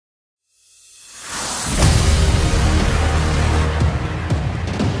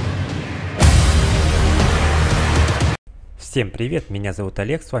Всем привет, меня зовут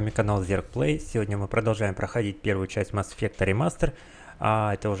Олег, с вами канал Zerg-Play. Сегодня мы продолжаем проходить первую часть Mass Effect Remastered.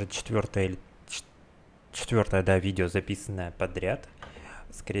 Это уже четвертое, да, видео, записанное подряд.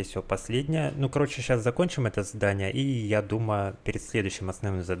 Скорее всего, последнее. Ну, короче, сейчас закончим это задание, и я думаю, перед следующим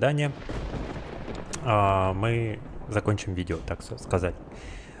основным заданием мы закончим видео, так сказать.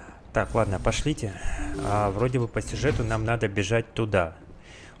 Так, ладно, пошлите. Вроде бы по сюжету нам надо бежать туда.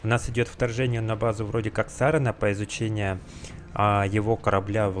 У нас идет вторжение на базу вроде как Сарена по изучению его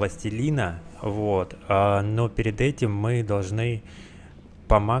корабля Властелина. Вот. Но перед этим мы должны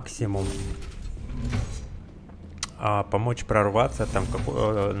по максимуму помочь прорваться там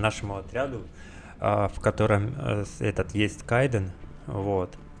нашему отряду, в котором этот есть Кайден.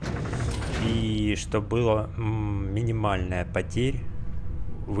 Вот. И чтобы было минимальная потерь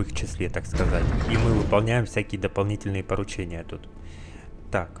в их числе, так сказать. И мы выполняем всякие дополнительные поручения тут.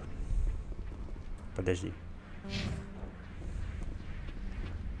 Так, подожди.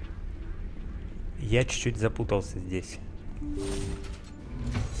 Я чуть-чуть запутался здесь.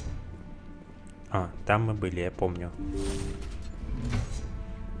 Там мы были, я помню.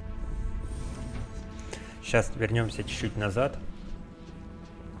 Сейчас вернемся чуть-чуть назад.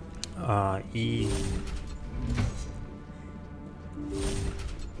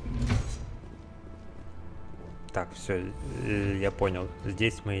 Так, все, я понял.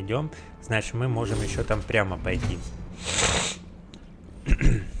 Здесь мы идем. Значит, мы можем еще там прямо пойти.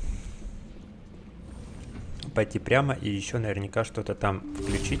 Пойти прямо и еще наверняка что-то там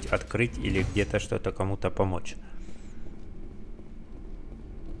включить, открыть или где-то что-то кому-то помочь.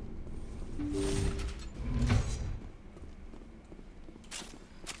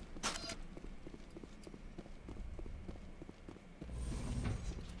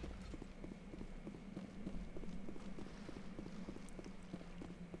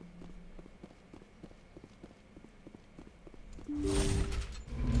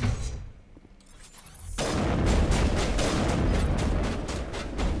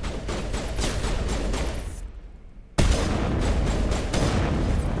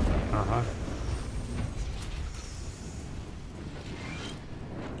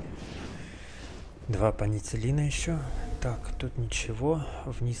 Два панициллина еще. Так, тут ничего.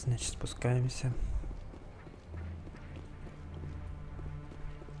 Вниз, значит, спускаемся.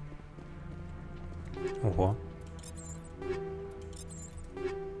 Ого.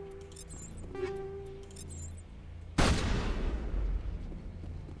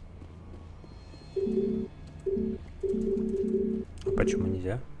 А почему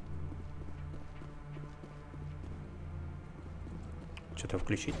нельзя? Что-то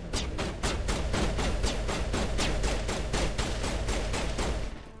включить?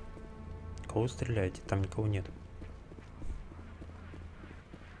 Кого стреляете? Там никого нет.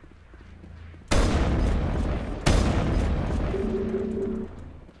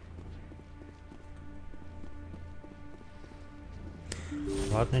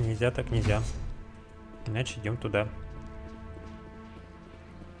 Ладно, нельзя так нельзя. Иначе идем туда.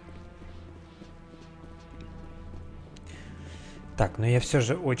 Так, но я все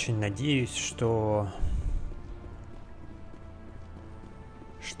же очень надеюсь, что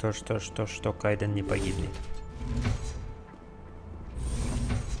Кайден не погибнет.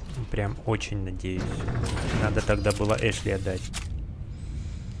 Прям очень надеюсь. Надо тогда было Эшли отдать.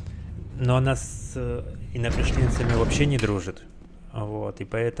 Но она с инопришленцами вообще не дружит. Вот, и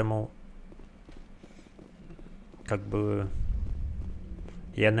поэтому как бы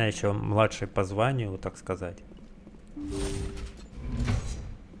и она еще младшая по званию, так сказать.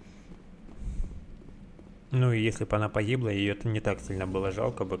 Ну и если бы она погибла, ее не так сильно было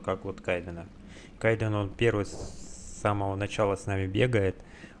жалко бы, как вот Кайдена. Кайден, он первый с самого начала с нами бегает,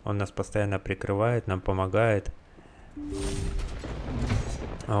 он нас постоянно прикрывает, нам помогает.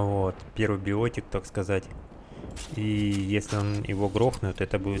 Вот, первый биотик, так сказать. И если он его грохнет,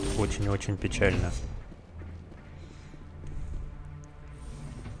 это будет очень-очень печально.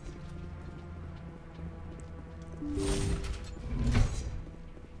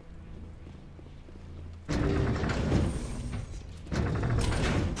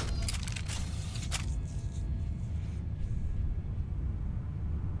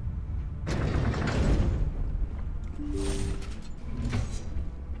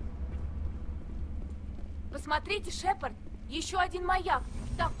 Смотрите, Шепард, еще один маяк,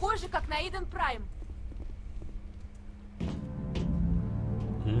 такой же, как на Иден Прайм.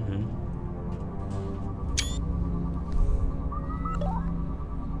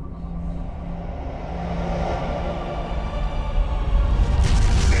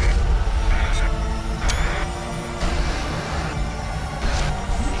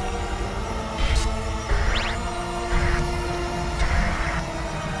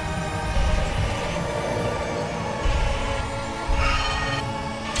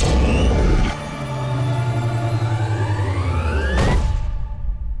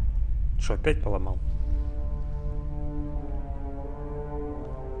 что, опять поломал?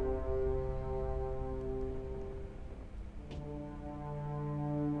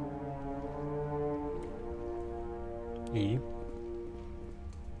 И?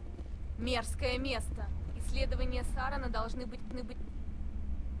 Мерзкое место. Исследования Сарена должны быть...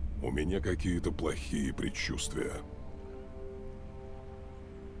 У меня какие-то плохие предчувствия.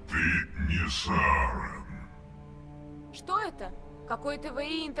 Ты не Сарен. Что это? Какой-то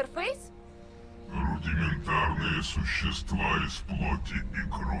ВИ-интерфейс? Рудиментарные существа из плоти и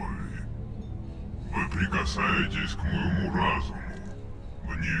крови. Вы прикасаетесь к моему разуму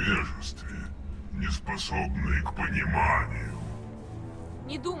в невежестве, не способные к пониманию.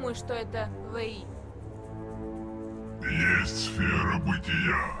 Не думаю, что это ВИ. Есть сфера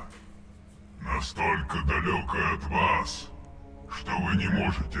бытия, настолько далекая от вас, что вы не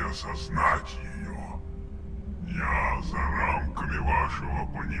можете осознать ее. Я за рамками вашего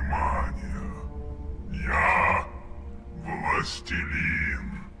понимания. Я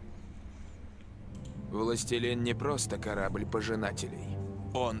властелин. Властелин не просто корабль пожинателей.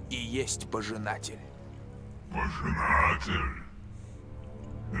 Он и есть пожинатель. Пожинатель?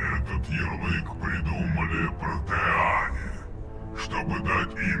 Этот ярлык придумали протеане, чтобы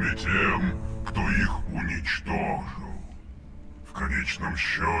дать имя тем, кто их уничтожил. В конечном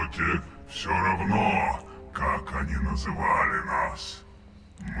счете, все равно, как они называли нас.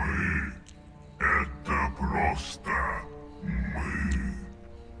 Мы — это просто мы.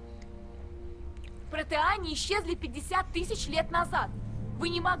 Протеане исчезли 50 тысяч лет назад. Вы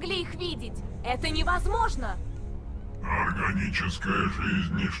не могли их видеть. Это невозможно. Органическая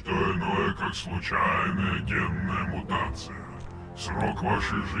жизнь — не что иное, как случайная генная мутация. Срок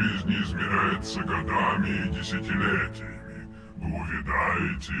вашей жизни измеряется годами и десятилетиями. Вы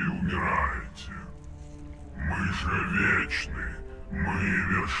увядаете и умираете. Мы же вечны. Мы —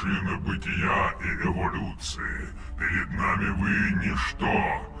 вершина бытия и эволюции. Перед нами вы —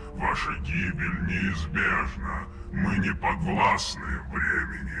 ничто. Ваша гибель неизбежна. Мы не подвластны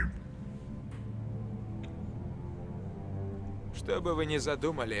времени. Что бы вы ни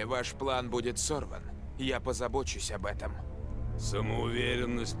задумали, ваш план будет сорван. Я позабочусь об этом.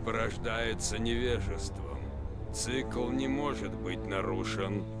 Самоуверенность порождается невежеством. Цикл не может быть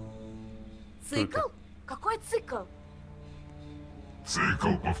нарушен. Цикл? Какой цикл?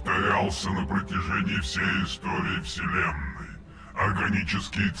 Цикл повторялся на протяжении всей истории Вселенной.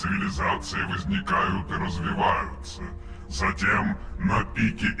 Органические цивилизации возникают и развиваются. Затем, на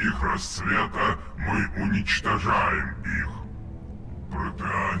пике их расцвета, мы уничтожаем их.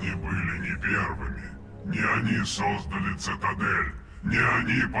 Протеане были не первыми. Не они создали цитадель, не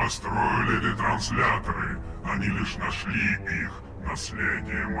они построили ретрансляторы. Они лишь нашли их,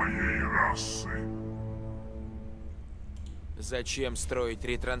 наследие моей расы. Зачем строить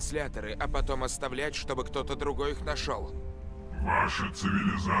ретрансляторы, а потом оставлять, чтобы кто-то другой их нашел? Ваша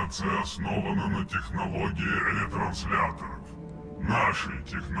цивилизация основана на технологии ретрансляторов. Нашей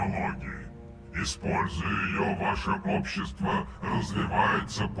технологии. Используя ее, ваше общество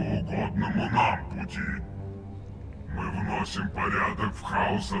развивается по угодному нам пути. Мы вносим порядок в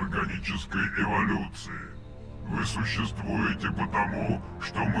хаос органической эволюции. Вы существуете потому,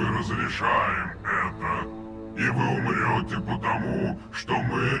 что мы разрешаем это. И вы умрете потому, что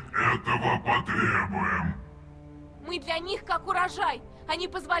мы этого потребуем. Мы для них как урожай. Они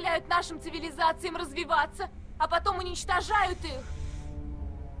позволяют нашим цивилизациям развиваться, а потом уничтожают их.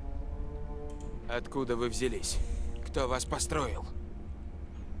 Откуда вы взялись? Кто вас построил?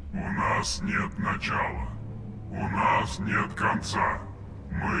 У нас нет начала. У нас нет конца.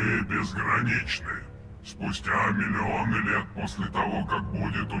 Мы безграничны. Спустя миллионы лет после того, как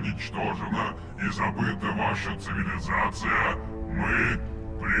будет уничтожена и забыта ваша цивилизация, мы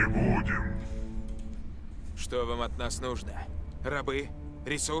прибудем. Что вам от нас нужно? Рабы?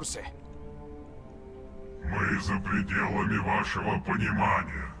 Ресурсы? Мы за пределами вашего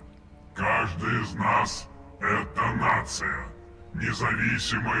понимания. Каждый из нас — это нация,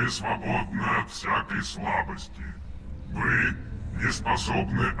 независимая и свободная от всякой слабости. Вы не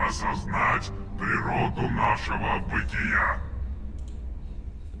способны осознать природу нашего бытия.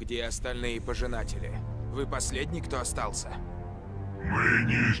 Где остальные пожинатели? Вы последний, кто остался? Мы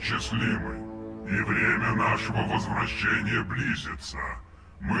неисчислимы, и время нашего возвращения близится.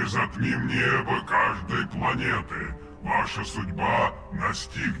 Мы затмим небо каждой планеты. Ваша судьба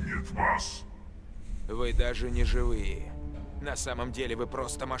настигнет вас. Вы даже не живые. На самом деле вы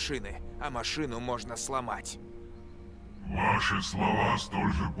просто машины, а машину можно сломать. Ваши слова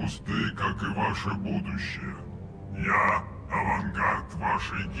столь же пусты, как и ваше будущее. Я — авангард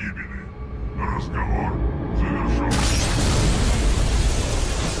вашей гибели. Разговор завершен.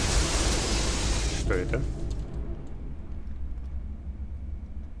 Что это?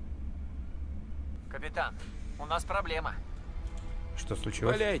 Капитан, у нас проблема. Что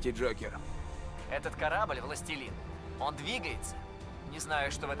случилось? Валяйте, Джокер. Этот корабль властелин. Он двигается. Не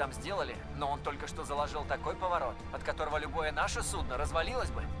знаю, что вы там сделали, но он только что заложил такой поворот, от которого любое наше судно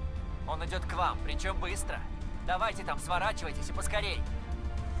развалилось бы. Он идет к вам, причем быстро. Давайте там, сворачивайтесь и поскорей.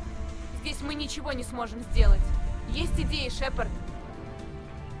 Здесь мы ничего не сможем сделать. Есть идеи, Шепард?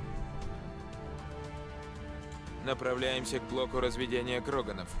 Направляемся к блоку разведения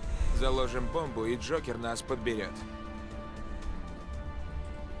Кроганов. Заложим бомбу, и Джокер нас подберет.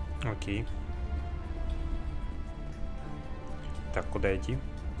 Окей. Так, куда идти?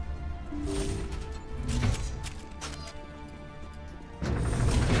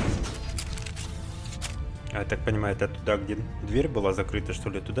 Я так понимаю, это туда, где дверь была закрыта, что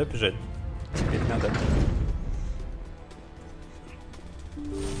ли? Туда бежать? Теперь надо.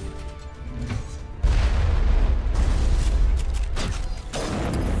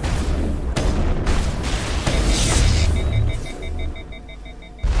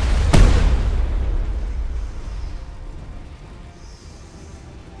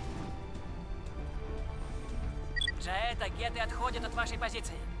 Геты отходят от вашей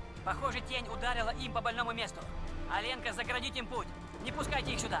позиции. Похоже, тень ударила им по больному месту. Аленка, заградить им путь. Не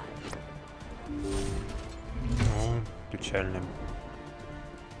пускайте их сюда. О, печально.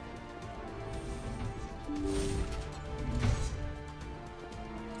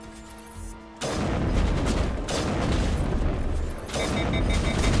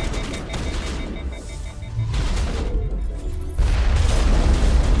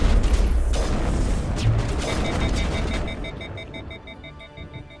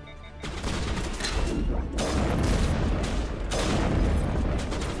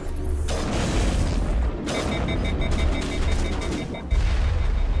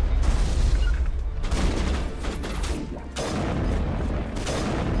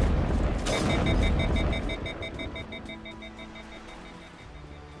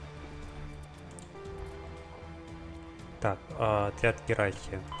 Так, отряд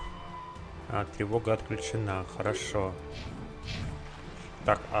Герахи. Тревога отключена, хорошо.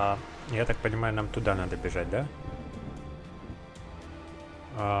 Так, я так понимаю, нам туда надо бежать, да?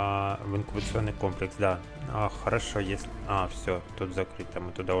 В инкубационный комплекс, да. Хорошо, если... все, тут закрыто,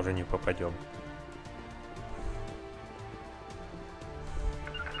 мы туда уже не попадем.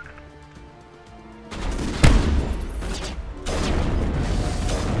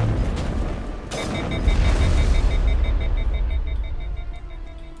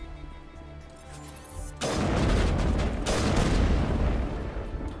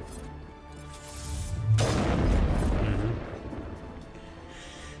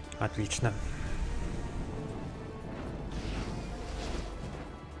 Отлично.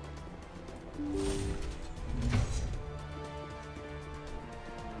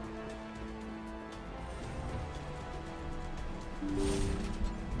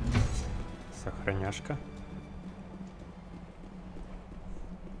 Сохраняшка.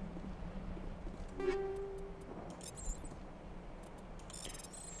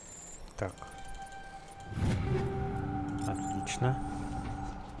 Так. Отлично.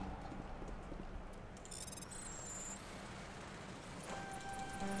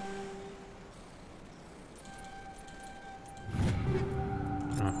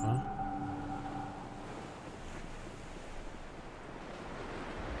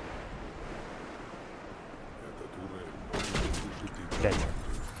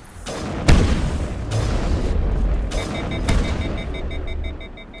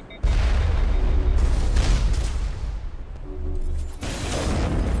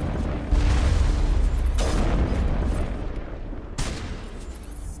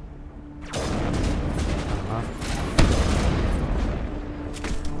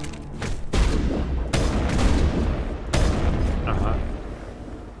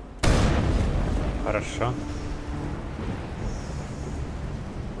 Хорошо.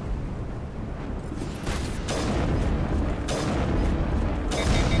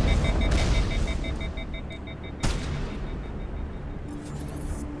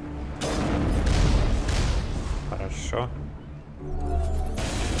 Хорошо.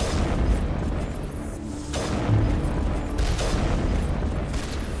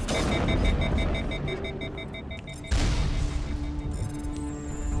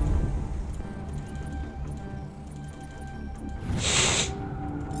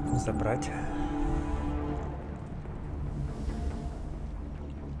 Забрать.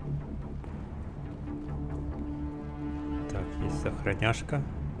 Так, есть сохраняшка.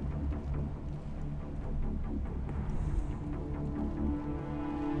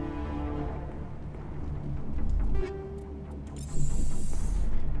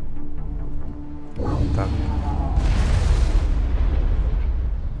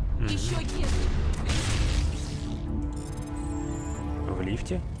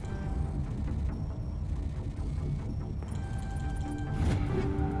 лифте.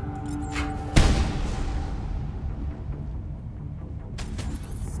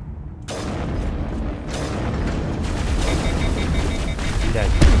 Блядь.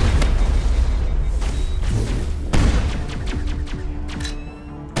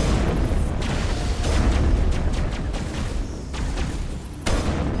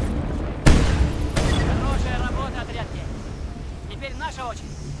 Хорошая работа, отрядки. Теперь наша очередь.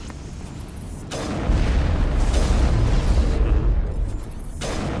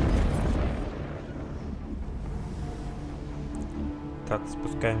 Так,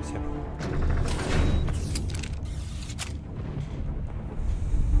 спускаемся.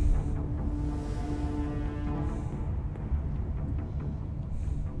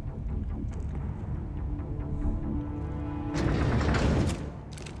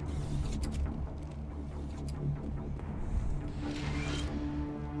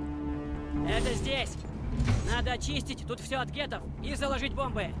 Это здесь. Надо очистить тут все от гетов и заложить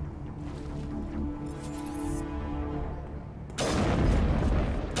бомбы.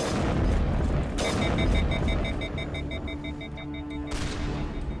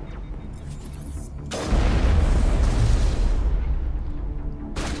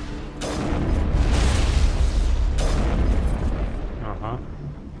 Ага.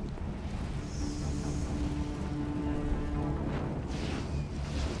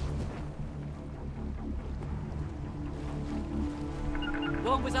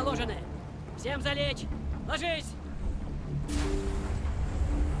 Бомбы заложены. Всем залечь. Ложись.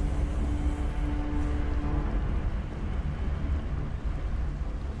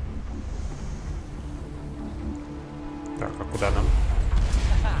 Так, а куда нам?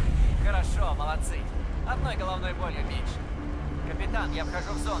 Ха, хорошо, молодцы. Одной головной болью меньше. Капитан, я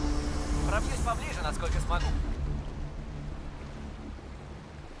вхожу в зону. Пробьюсь поближе, насколько смогу.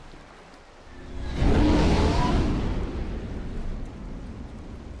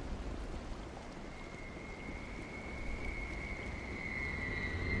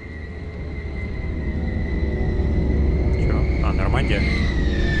 Чё? А, Нормандия?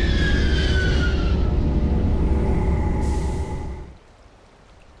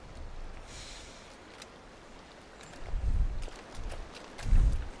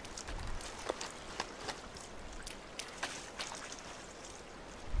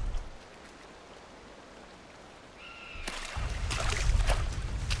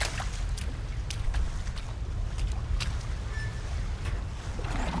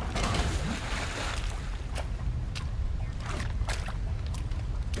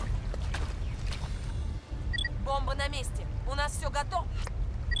 Бомба на месте. У нас все готово.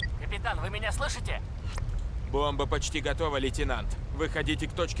 Капитан, вы меня слышите? Бомба почти готова, лейтенант. Выходите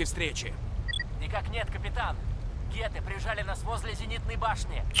к точке встречи. Никак нет, капитан. Геты прижали нас возле зенитной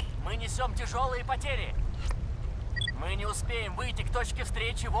башни. Мы несем тяжелые потери. Мы не успеем выйти к точке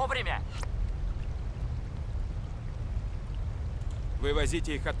встречи вовремя.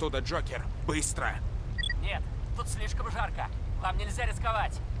 Вывозите их оттуда, Джокер. Быстро. Нет, тут слишком жарко. Вам нельзя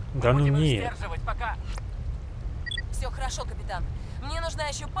рисковать. Да Мы ну будем их нет. сдерживать, пока... Все хорошо, капитан. Мне нужна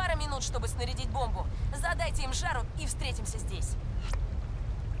еще пара минут, чтобы снарядить бомбу. Задайте им жару и встретимся здесь.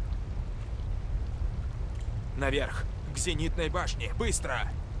 Наверх. К зенитной башне. Быстро.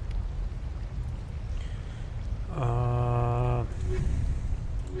 А,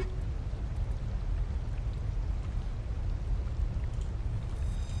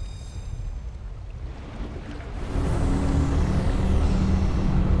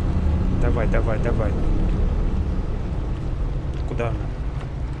 Давай, давай, давай. Куда она?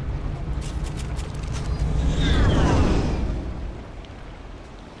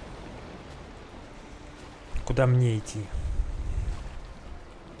 Куда мне идти?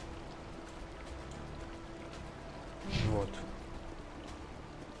 Вот.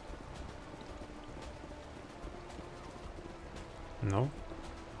 Ну?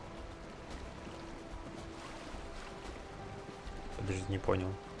 Подожди, не понял.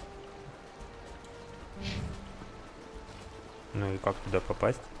 Ну и как туда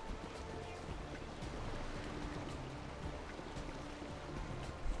попасть?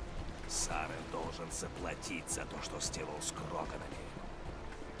 Сарен должен заплатить за то, что сделал с Кроганами.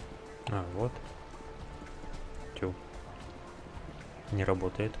 А, вот. Тю. Не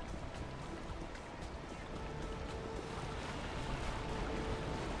работает.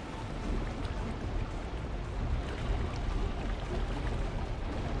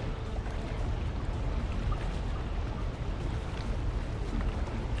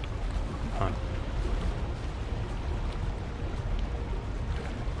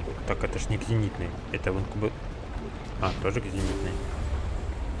 Так это ж не к зенитной. Это вон кубы. А, тоже к зенитной.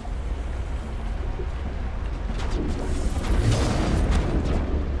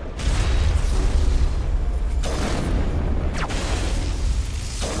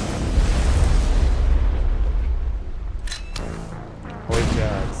 Ой,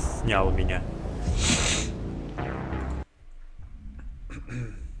 блядь, снял меня.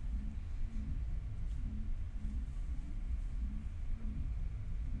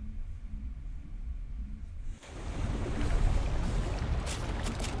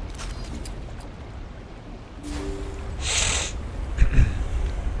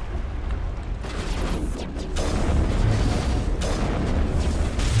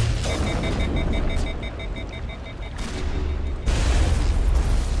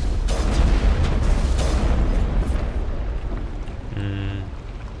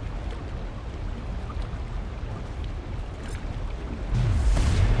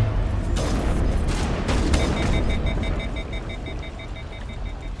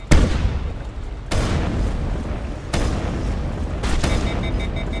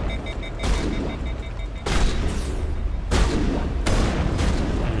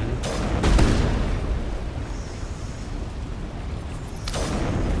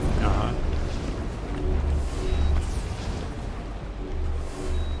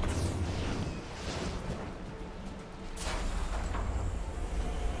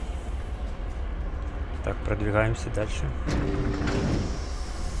 Так, продвигаемся дальше.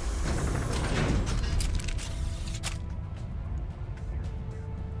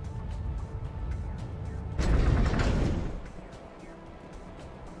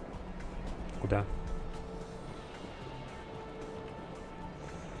 Куда?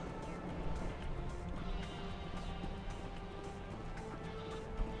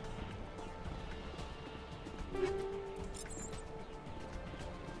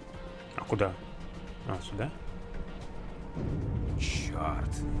 А куда? А, сюда? Черт.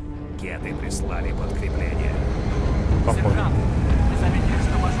 Геты прислали подкрепление. Походу. Сержант, вы заметили,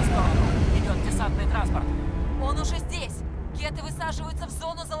 что в вашу сторону идет десантный транспорт? Он уже здесь. Геты высаживаются в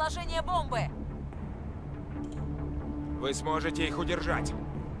зону заложения бомбы. Вы сможете их удержать.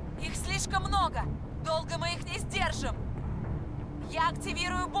 Их слишком много. Долго мы их не сдержим. Я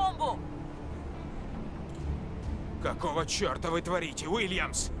активирую бомбу. Какого черта вы творите,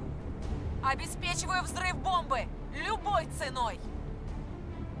 Уильямс? Обеспечиваю взрыв бомбы. Любой ценой.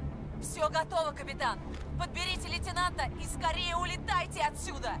 Все готово, капитан. Подберите лейтенанта и скорее улетайте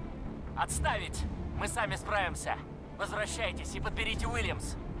отсюда. Отставить! Мы сами справимся. Возвращайтесь и подберите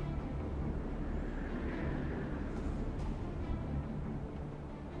Уильямс.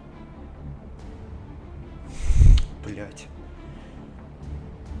 Блять.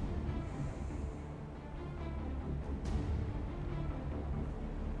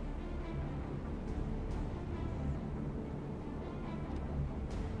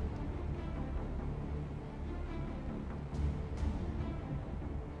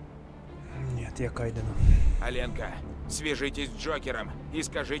 Нет, я Кайдену. Аленка, свяжитесь с Джокером и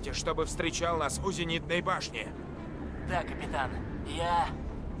скажите, чтобы встречал нас у зенитной башни. Да, капитан. Я...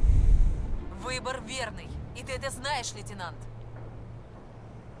 Выбор верный. И ты это знаешь, лейтенант.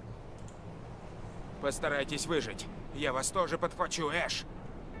 Постарайтесь выжить. Я вас тоже подхвачу, Эш.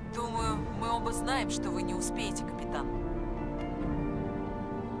 Думаю, мы оба знаем, что вы не успеете, капитан.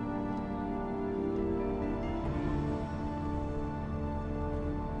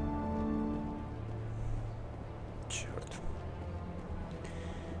 Черт.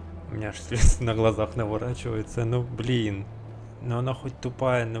 У меня аж слезы на глазах наворачиваются. Ну, блин. Ну, она хоть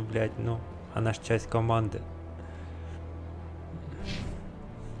тупая, ну, блядь, ну. Она ж часть команды.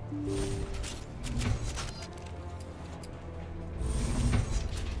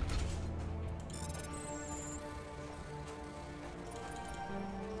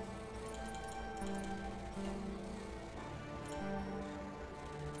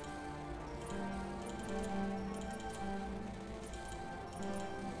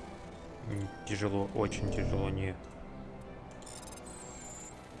 Тяжело, очень тяжело, не.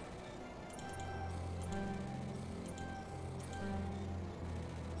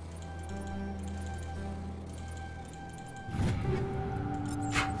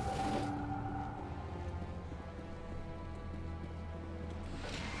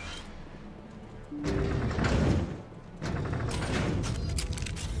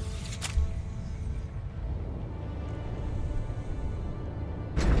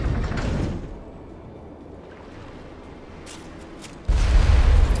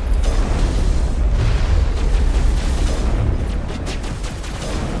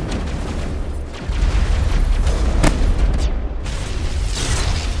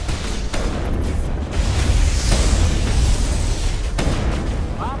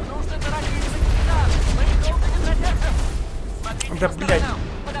 Да, блядь.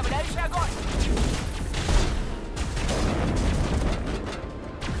 Подавляющий огонь!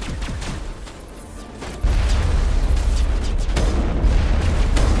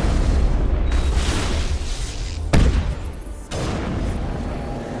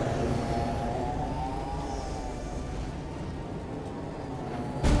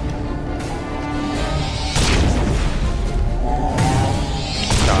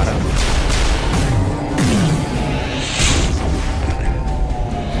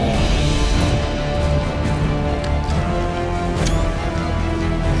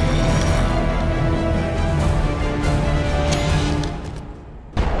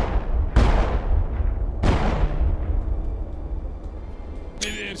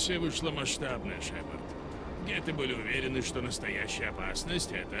 Версия вышла масштабная, Шепард. Геты были уверены, что настоящая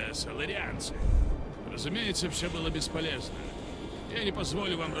опасность — это саларианцы. Разумеется, все было бесполезно. Я не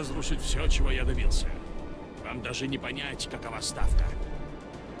позволю вам разрушить все, чего я добился. Вам даже не понять, какова ставка.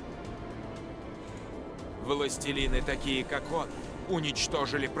 Властелины, такие как он,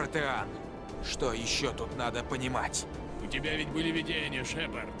 уничтожили протеан. Что еще тут надо понимать? У тебя ведь были видения,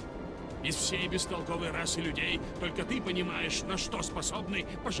 Шепард. Из всей бестолковой расы людей только ты понимаешь, на что способны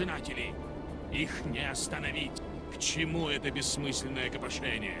пожинатели. Их не остановить. К чему это бессмысленное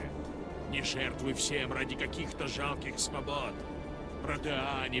копошение? Не жертвуй всем ради каких-то жалких свобод.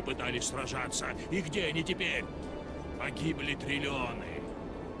 Протеане пытались сражаться, и где они теперь? Погибли триллионы.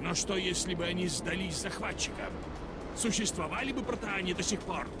 Но что, если бы они сдались захватчикам? Существовали бы протеане до сих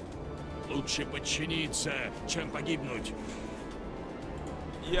пор? Лучше подчиниться, чем погибнуть.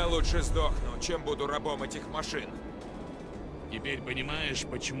 Я лучше сдохну, чем буду рабом этих машин. Теперь понимаешь,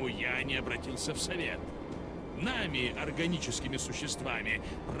 почему я не обратился в совет? Нами, органическими существами,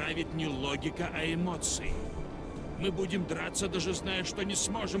 правит не логика, а эмоции. Мы будем драться, даже зная, что не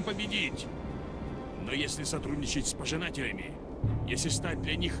сможем победить. Но если сотрудничать с пожинателями, если стать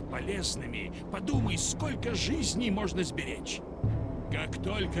для них полезными, подумай, сколько жизней можно сберечь. Как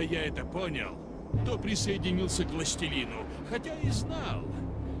только я это понял, то присоединился к властелину, хотя и знал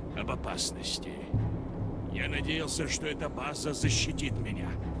об опасности. Я надеялся, что эта база защитит меня.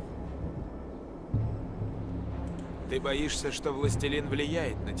 Ты боишься, что властелин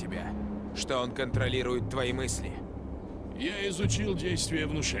влияет на тебя? Что он контролирует твои мысли? Я изучил действие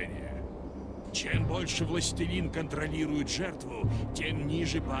внушения. Чем больше властелин контролирует жертву, тем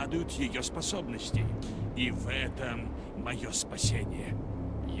ниже падают ее способности. И в этом мое спасение.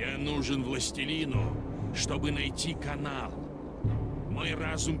 Я нужен властелину, чтобы найти канал. Мой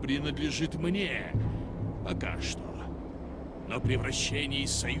разум принадлежит мне. Пока что. Но превращение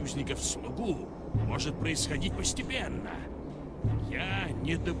из союзника в слугу может происходить постепенно. Я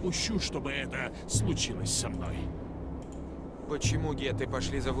не допущу, чтобы это случилось со мной. Почему геты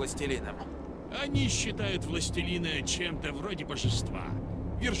пошли за властелином? Они считают властелина чем-то вроде божества,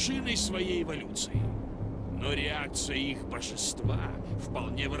 вершиной своей эволюции. Но реакция их божества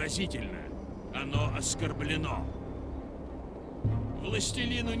вполне выразительна. Оно оскорблено.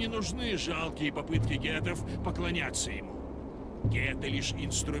 Властелину не нужны жалкие попытки гетов поклоняться ему. Геты лишь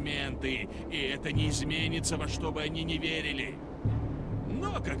инструменты, и это не изменится, во что бы они ни верили.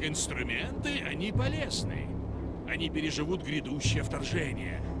 Но как инструменты они полезны. Они переживут грядущее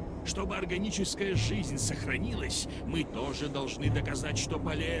вторжение. Чтобы органическая жизнь сохранилась, мы тоже должны доказать, что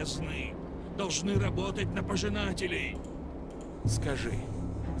полезны. Должны работать на пожинателей. Скажи,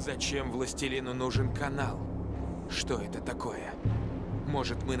 зачем властелину нужен канал? Что это такое?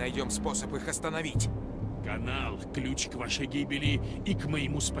 Может, мы найдем способ их остановить? Канал – ключ к вашей гибели и к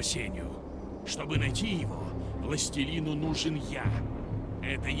моему спасению. Чтобы найти его, властелину нужен я.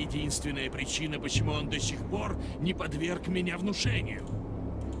 Это единственная причина, почему он до сих пор не подверг меня внушению.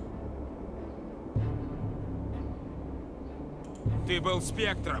 Ты был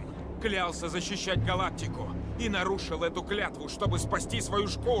спектром, клялся защищать галактику и нарушил эту клятву, чтобы спасти свою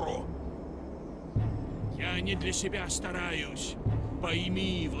шкуру. Я не для себя стараюсь.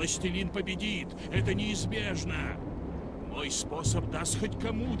 Пойми, властелин победит. Это неизбежно. Мой способ даст хоть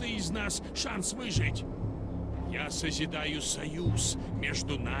кому-то из нас шанс выжить. Я созидаю союз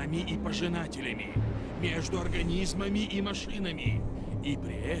между нами и пожинателями, между организмами и машинами. И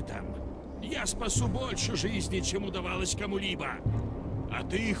при этом я спасу больше жизни, чем удавалось кому-либо. А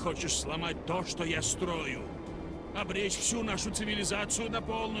ты хочешь сломать то, что я строю. Обречь всю нашу цивилизацию на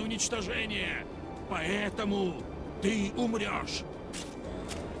полное уничтожение. Поэтому ты умрешь.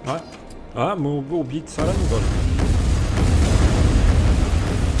 Мы убить Сарену должны.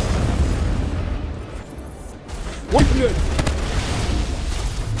 Ой, блядь!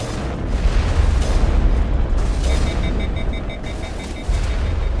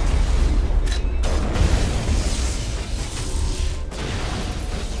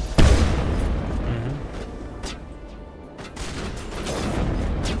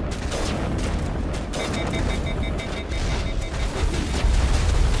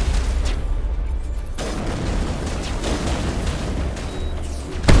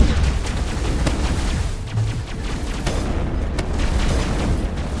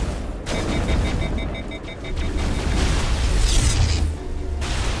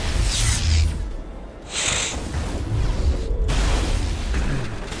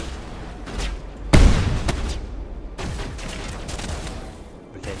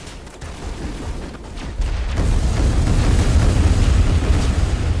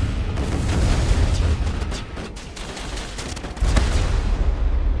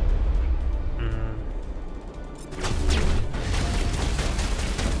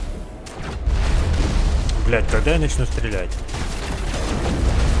 Блять, когда я начну стрелять?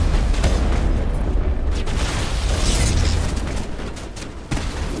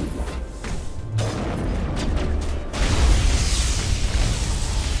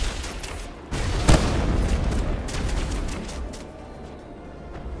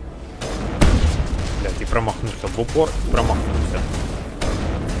 Блять, и промахнулся в упор, промахнулся.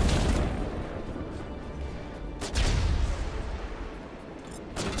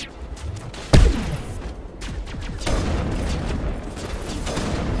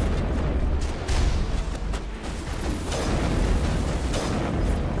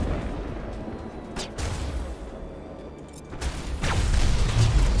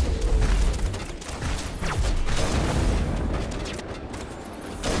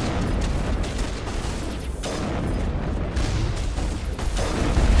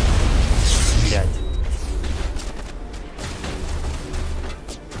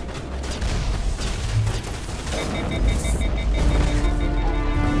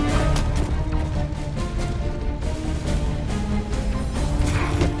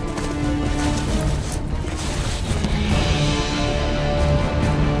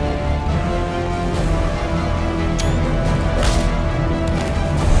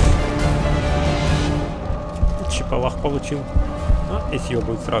 Чипалах получил. А, и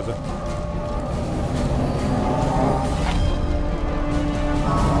съебают сразу.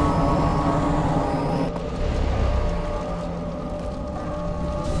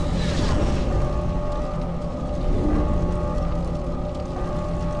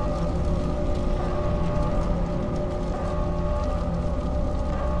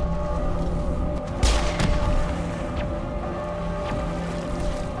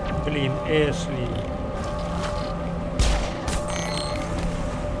 Блин, Эшли.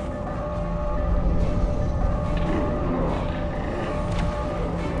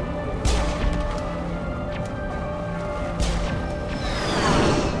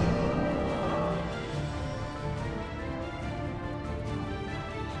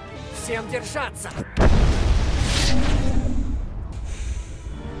 Всем держаться!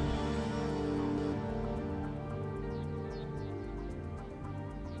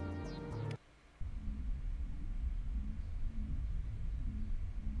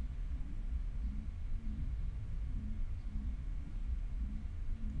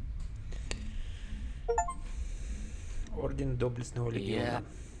 Орден Доблестного Легиона. Я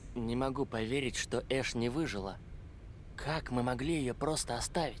не могу поверить, что Эш не выжила. Как мы могли ее просто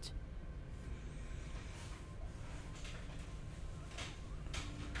оставить?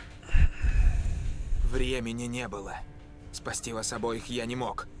 Времени не было. Спасти вас обоих я не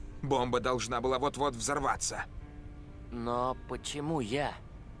мог. Бомба должна была вот-вот взорваться. Но почему я?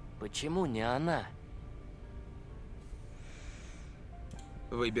 Почему не она?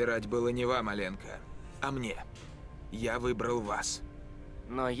 Выбирать было не вам, Аленка, а мне. Я выбрал вас.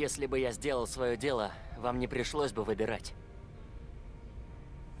 Но если бы я сделал свое дело, вам не пришлось бы выбирать.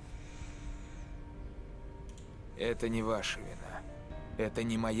 Это не ваша вина. Это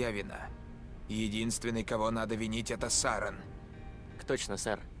не моя вина. Единственный, кого надо винить, это Сарен. Точно,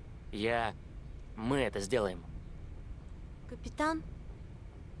 сэр. Мы это сделаем. Капитан,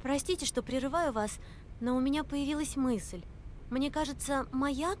 простите, что прерываю вас, но у меня появилась мысль. Мне кажется,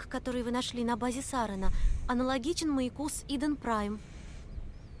 маяк, который вы нашли на базе Сарена, аналогичен маяку с Иден Прайм.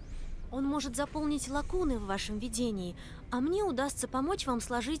 Он может заполнить лакуны в вашем видении, а мне удастся помочь вам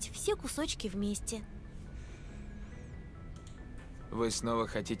сложить все кусочки вместе. Вы снова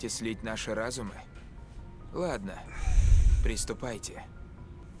хотите слить наши разумы? Ладно, приступайте.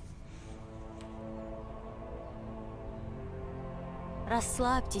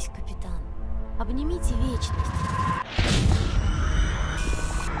 Расслабьтесь, капитан. Обнимите вечность.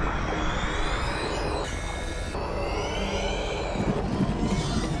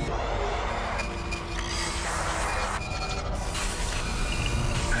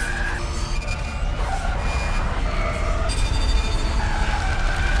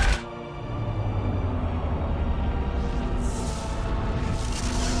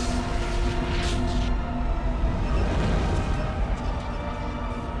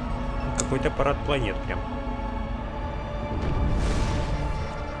 Какой-то парад планет прям.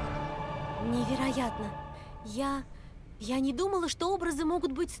 Невероятно. Я не думала, что образы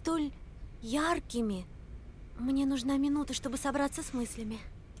могут быть столь яркими. Мне нужна минута, чтобы собраться с мыслями.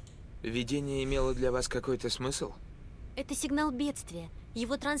 Видение имело для вас какой-то смысл? Это сигнал бедствия.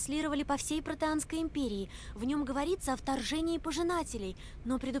 Его транслировали по всей Протеанской империи. В нем говорится о вторжении пожинателей,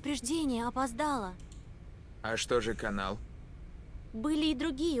 но предупреждение опоздало. А что же канал? Были и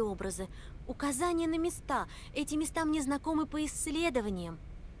другие образы. Указания на места. Эти места мне знакомы по исследованиям.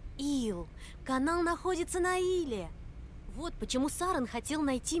 Ил. Канал находится на Иле. Вот почему Сарен хотел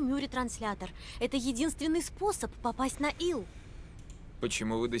найти Мюри-транслятор. Это единственный способ попасть на Ил.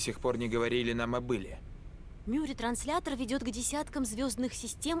 Почему вы до сих пор не говорили нам об Иле? Мюри-транслятор ведет к десяткам звездных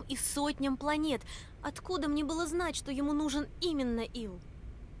систем и сотням планет. Откуда мне было знать, что ему нужен именно Ил?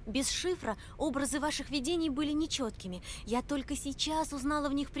 Без шифра образы ваших видений были нечеткими. Я только сейчас узнала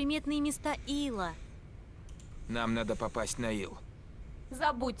в них приметные места Ила. Нам надо попасть на Ил.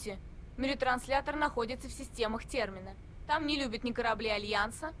 Забудьте. Мюри-транслятор находится в системах термина. Там не любят ни корабли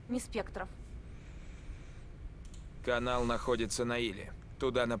Альянса, ни спектров. Канал находится на Иле.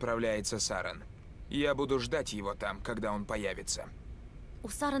 Туда направляется Сарен. Я буду ждать его там, когда он появится. У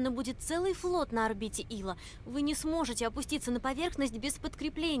Сарена будет целый флот на орбите Ила. Вы не сможете опуститься на поверхность без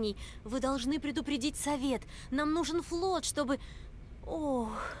подкреплений. Вы должны предупредить Совет. Нам нужен флот, чтобы... Ох...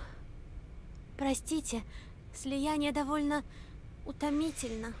 Простите, слияние довольно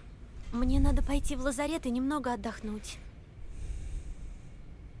утомительно. Мне надо пойти в лазарет и немного отдохнуть.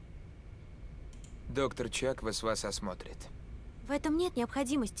 Доктор Чаквас вас осмотрит. В этом нет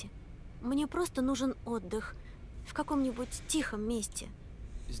необходимости. Мне просто нужен отдых. В каком-нибудь тихом месте.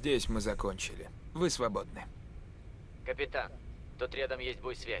 Здесь мы закончили. Вы свободны. Капитан, тут рядом есть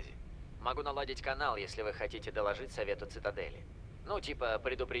буй связи. Могу наладить канал, если вы хотите доложить Совету Цитадели. Ну, типа,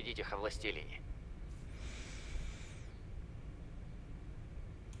 предупредить их о Властелине.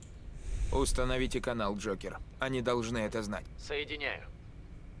 Установите канал, Джокер. Они должны это знать. Соединяю.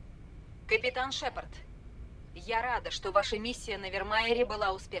 Капитан Шепард, я рада, что ваша миссия на Вермайере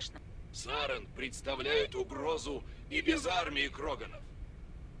была успешна. Сарен представляет угрозу и без армии Кроганов.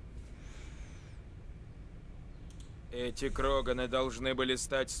 Эти Кроганы должны были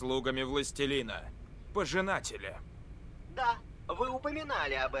стать слугами Властелина. Пожинателя. Да, вы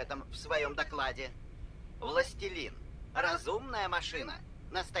упоминали об этом в своем докладе. Властелин. Разумная машина.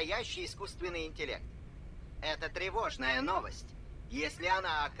 Настоящий искусственный интеллект. Это тревожная новость, если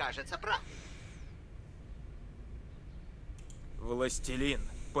она окажется правдой. Властелин.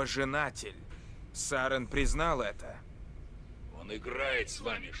 Пожинатель. Сарен признал это. Он играет с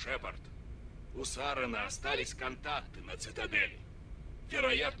вами, Шепард. У Сарена остались контакты на Цитадели.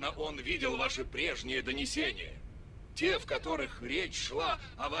 Вероятно, он видел ваши прежние донесения. Те, в которых речь шла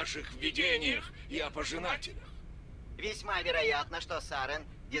о ваших видениях и о пожинателях. Весьма вероятно, что Сарен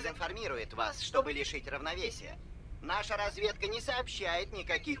дезинформирует вас, чтобы лишить равновесия. Наша разведка не сообщает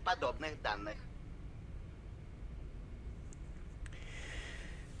никаких подобных данных.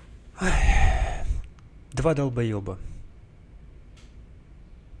 Два долбоеба.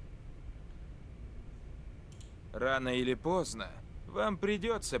 Рано или поздно вам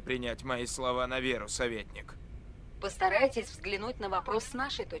придется принять мои слова на веру, советник. Постарайтесь взглянуть на вопрос с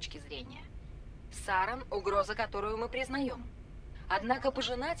нашей точки зрения. Сарен – угроза, которую мы признаем. Однако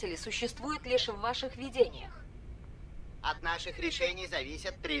пожинатели существуют лишь в ваших видениях. От наших решений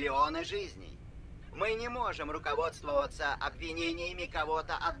зависят триллионы жизней. Мы не можем руководствоваться обвинениями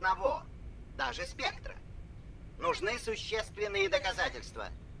кого-то одного, даже спектра. Нужны существенные доказательства.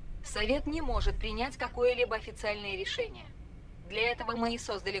 Совет не может принять какое-либо официальное решение. Для этого мы и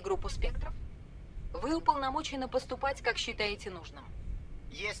создали группу спектров. Вы уполномочены поступать, как считаете нужным.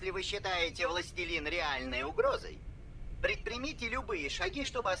 Если вы считаете Властелин реальной угрозой, предпримите любые шаги,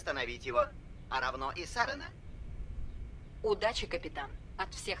 чтобы остановить его, а равно и Сарена. Удачи, капитан,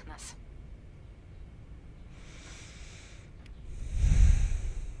 от всех нас.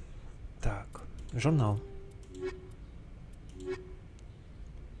 Так, журнал.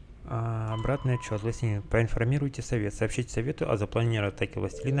 Обратный отчет. Властелин. Проинформируйте совет. Сообщите совету о запланированной атаке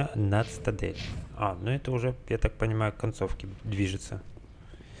Властелина на Цитадель. Ну это уже, я так понимаю, к концовке движется.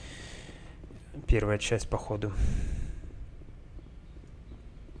 Первая часть по ходу.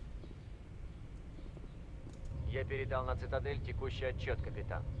 Я передал на Цитадель текущий отчет,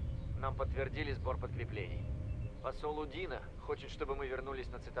 капитан. Нам подтвердили сбор подкреплений. Посол Удина хочет, чтобы мы вернулись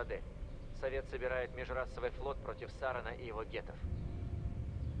на Цитадель. Совет собирает межрасовый флот против Сарена и его гетов.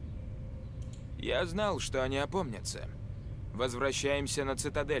 Я знал, что они опомнятся. Возвращаемся на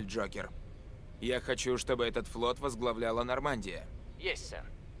Цитадель, Джокер. Я хочу, чтобы этот флот возглавляла Нормандия. Есть, сэр.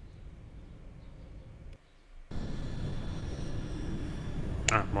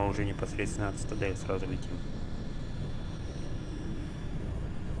 Мы уже непосредственно от Цитадель сразу летим.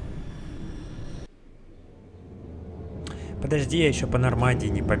 Подожди, я еще по Нормандии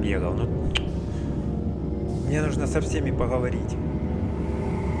не побегал. Мне нужно со всеми поговорить.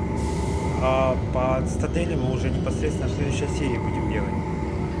 А по Цитадели мы уже непосредственно в следующей серии будем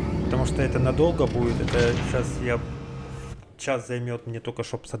бегать. Потому что это надолго будет. Это сейчас час займет мне только,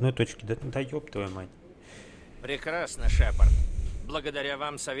 чтобы с одной точки. Да ёб твою мать. Прекрасно, Шепард. Благодаря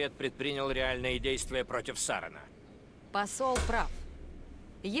вам Совет предпринял реальные действия против Сарена. Посол прав.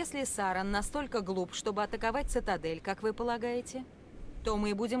 Если Сарен настолько глуп, чтобы атаковать цитадель, как вы полагаете, то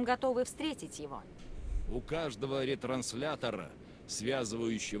мы будем готовы встретить его. У каждого ретранслятора,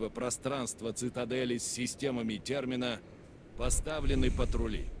 связывающего пространство цитадели с системами термина, поставлены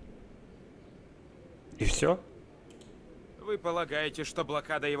патрули. И все? Вы полагаете, что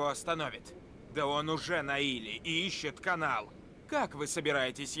блокада его остановит? Да он уже на Иле и ищет канал. Как вы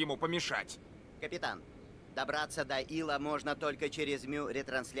собираетесь ему помешать? Капитан, добраться до Ила можно только через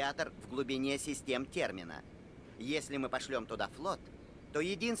ретранслятор в глубине систем термина. Если мы пошлем туда флот, то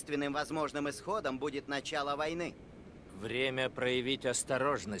единственным возможным исходом будет начало войны. Время проявить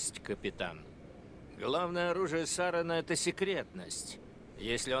осторожность, капитан. Главное оружие Сарена — это секретность.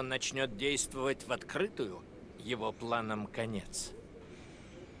 Если он начнет действовать в открытую, его планам конец.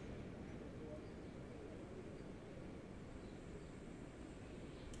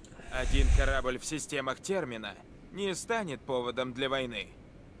 Один корабль в системах термина не станет поводом для войны.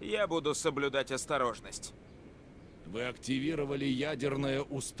 Я буду соблюдать осторожность. Вы активировали ядерное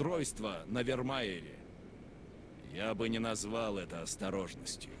устройство на Вермайере. Я бы не назвал это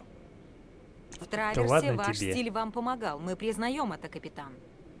осторожностью. В Траверсе ваш стиль вам помогал, мы признаем это, капитан.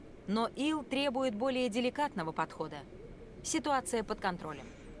 Но Ил требует более деликатного подхода. Ситуация под контролем.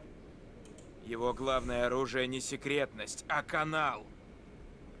 Его главное оружие не секретность, а канал.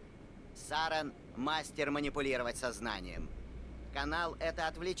 Сарен – мастер манипулировать сознанием. Канал – это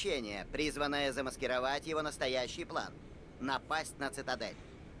отвлечение, призванное замаскировать его настоящий план – напасть на цитадель.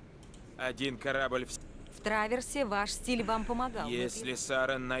 Один корабль в Траверсе ваш стиль вам помогал. Если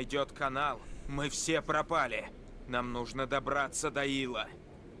Сарен найдет канал, мы все пропали. Нам нужно добраться до Ила.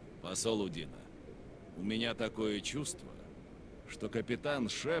 Посол Удина, у меня такое чувство, что капитан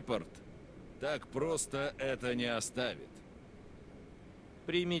Шепард так просто это не оставит.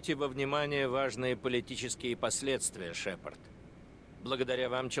 Примите во внимание важные политические последствия, Шепард. Благодаря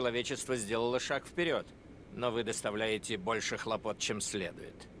вам человечество сделало шаг вперед, но вы доставляете больше хлопот, чем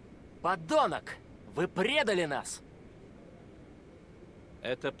следует. Подонок! Вы предали нас!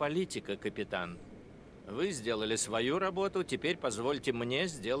 Это политика, капитан. Вы сделали свою работу, теперь позвольте мне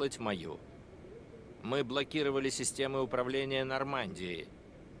сделать мою. Мы блокировали системы управления Нормандией.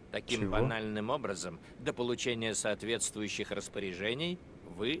 Таким банальным образом, до получения соответствующих распоряжений,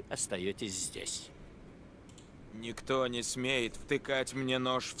 вы остаетесь здесь. Никто не смеет втыкать мне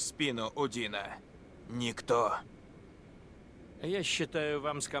нож в спину, Удина. Никто. Я считаю,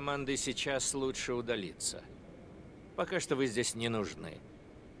 вам с командой сейчас лучше удалиться. Пока что вы здесь не нужны.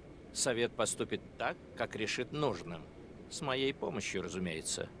 Совет поступит так, как решит нужным. С моей помощью,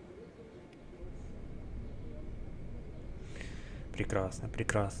 разумеется. Прекрасно,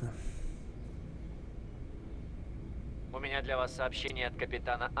 прекрасно. У меня для вас сообщение от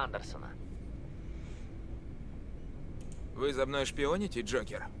капитана Андерсона. Вы за мной шпионите,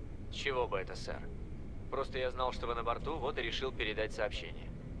 Джокер? С чего бы это, сэр? Просто я знал, что вы на борту, вот и решил передать сообщение.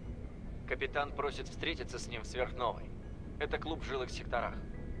 Капитан просит встретиться с ним в сверхновой. Это клуб в жилых секторах.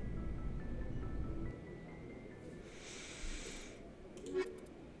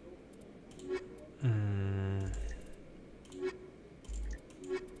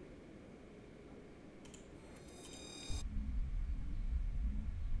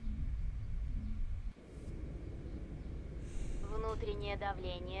 Внутреннее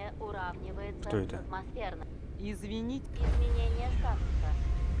давление уравнивается с атмосферным. Извините. Изменение статуса.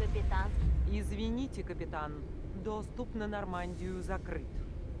 Капитан. Извините, капитан. Доступ на Нормандию закрыт.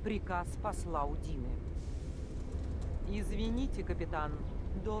 Приказ посла Удины. Извините, капитан.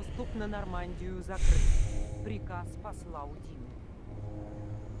 Доступ на Нормандию закрыт. Приказ посла Удины.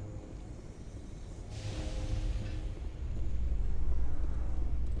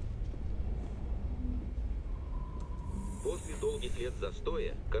 После долгих лет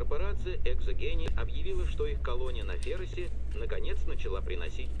застоя, корпорация Экзогений объявила, что их колония на Ферросе наконец начала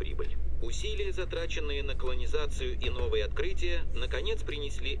приносить прибыль. Усилия, затраченные на колонизацию и новые открытия, наконец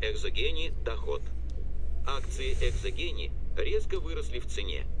принесли Экзогении доход. Акции Экзогений резко выросли в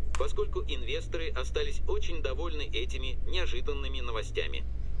цене, поскольку инвесторы остались очень довольны этими неожиданными новостями.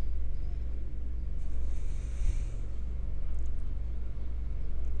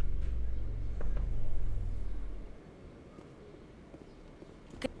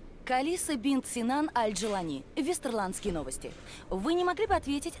 Калиса бинт Синан Аль-Джилани. Вестерландские новости. Вы не могли бы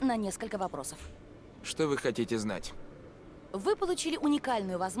ответить на несколько вопросов? Что вы хотите знать? Вы получили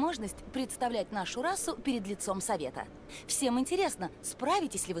уникальную возможность представлять нашу расу перед лицом Совета. Всем интересно,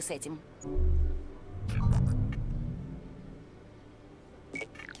 справитесь ли вы с этим?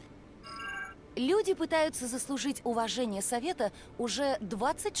 Люди пытаются заслужить уважение Совета уже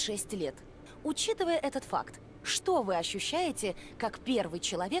 26 лет. Учитывая этот факт, что вы ощущаете как первый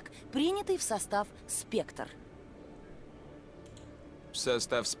человек, принятый в состав «Спектр»? В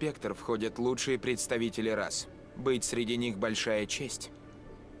состав «Спектр» входят лучшие представители рас. Быть среди них большая честь.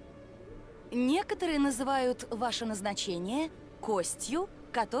 Некоторые называют ваше назначение костью,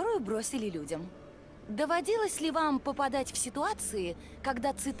 которую бросили людям. Доводилось ли вам попадать в ситуации,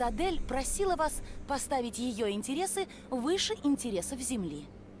 когда Цитадель просила вас поставить ее интересы выше интересов Земли?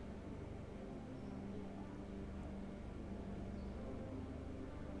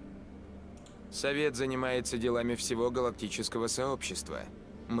 Совет занимается делами всего галактического сообщества.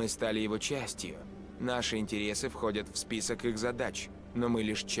 Мы стали его частью. Наши интересы входят в список их задач, но мы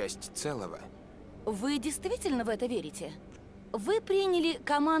лишь часть целого. Вы действительно в это верите? Вы приняли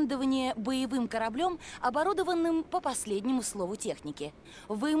командование боевым кораблем, оборудованным по последнему слову техники.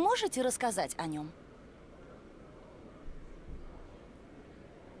 Вы можете рассказать о нем?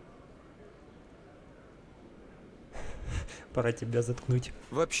 Пора тебя заткнуть.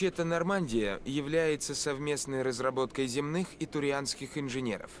 Вообще-то Нормандия является совместной разработкой земных и турианских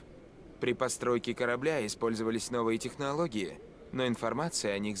инженеров. При постройке корабля использовались новые технологии, но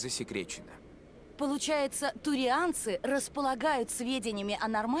информация о них засекречена. Получается, турианцы располагают сведениями о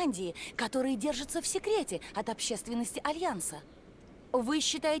Нормандии, которые держатся в секрете от общественности Альянса. Вы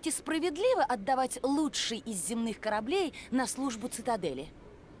считаете справедливо отдавать лучший из земных кораблей на службу Цитадели?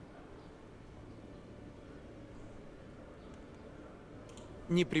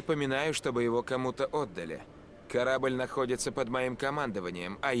 Не припоминаю, чтобы его кому-то отдали. Корабль находится под моим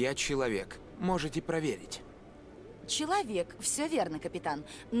командованием, а я человек. Можете проверить. Человек, все верно, капитан.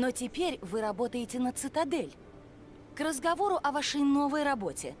 Но теперь вы работаете на Цитадель. К разговору о вашей новой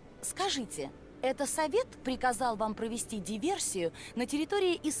работе. Скажите, это Совет приказал вам провести диверсию на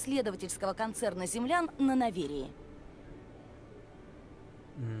территории исследовательского концерна землян на Наверии?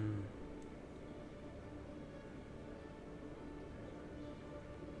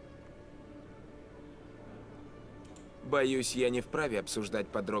 Боюсь, я не вправе обсуждать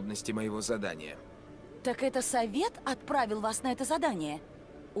подробности моего задания. Так это Совет отправил вас на это задание?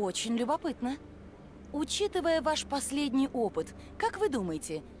 Очень любопытно. Учитывая ваш последний опыт, как вы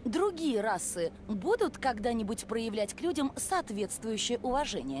думаете, другие расы будут когда-нибудь проявлять к людям соответствующее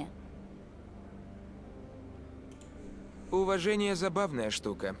уважение? Уважение – забавная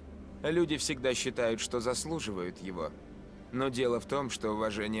штука. Люди всегда считают, что заслуживают его. Но дело в том, что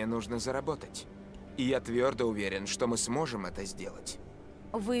уважение нужно заработать. И я твердо уверен, что мы сможем это сделать.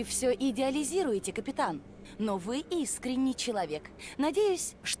 Вы все идеализируете, капитан, но вы искренний человек.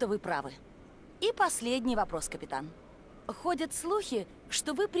 Надеюсь, что вы правы. И последний вопрос, капитан. Ходят слухи,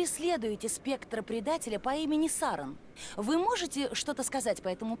 что вы преследуете спектра предателя по имени Сарен. Вы можете что-то сказать по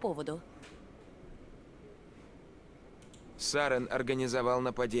этому поводу? Сарен организовал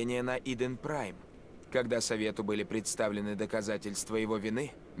нападение на Иден Прайм. Когда Совету были представлены доказательства его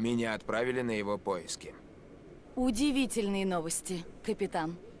вины, меня отправили на его поиски. Удивительные новости,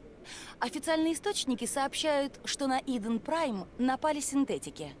 капитан. Официальные источники сообщают, что на Иден Прайм напали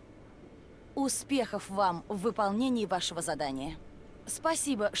синтетики. Успехов вам в выполнении вашего задания.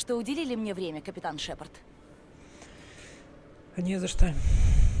 Спасибо, что уделили мне время, капитан Шепард. Не за что.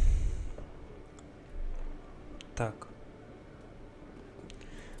 Так.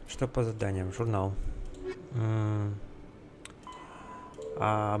 Что по заданиям? Журнал.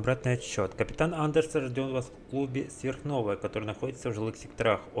 Обратный отсчет. Капитан Андерсон ждет вас в клубе Сверхновая, который находится в жилых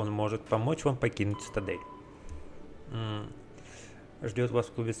секторах. Он может помочь вам покинуть Цитадель. Ждет вас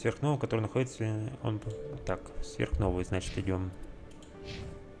в клубе Сверхновая, который находится... Так, Сверхновую, значит, идем.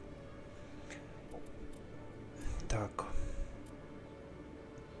 Так.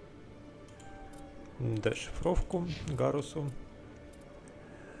 Дешифровку Гарусу.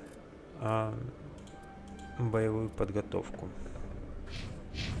 Боевую подготовку.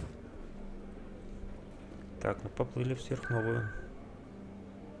 Так, ну поплыли в Сверхновую.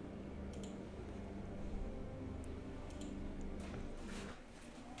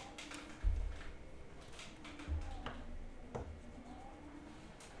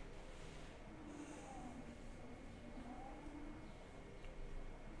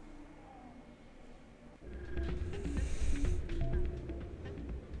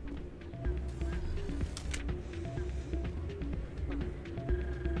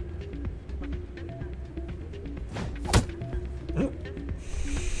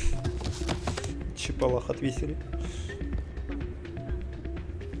 Чипалах отвесили.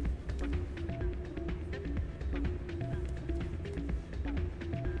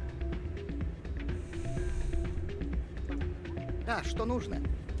 Да, что нужно?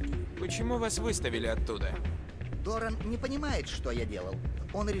 Почему вас выставили оттуда? Доран не понимает, что я делал.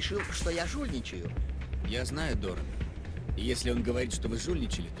 Он решил, что я жульничаю. Я знаю Дорана. И если он говорит, что вы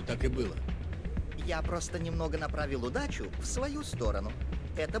жульничали, то так и было. Я просто немного направил удачу в свою сторону.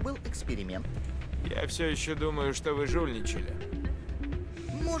 Это был эксперимент. Я все еще думаю, что вы жульничали.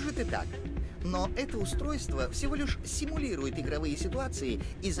 Может и так. Но это устройство всего лишь симулирует игровые ситуации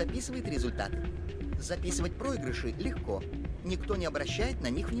и записывает результаты. Записывать проигрыши легко. Никто не обращает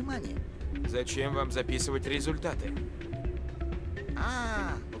на них внимания. Зачем вам записывать результаты?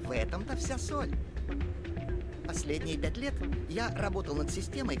 В этом-то вся соль. Последние 5 лет я работал над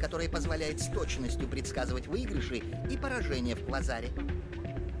системой, которая позволяет с точностью предсказывать выигрыши и поражения в квазаре.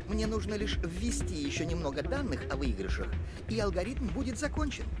 Мне нужно лишь ввести еще немного данных о выигрышах, и алгоритм будет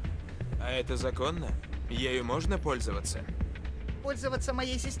закончен. А это законно? Ею можно пользоваться? Пользоваться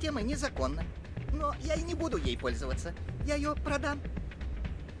моей системой незаконно. Но я и не буду ей пользоваться. Я ее продам.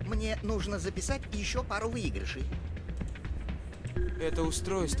 Мне нужно записать еще пару выигрышей. Это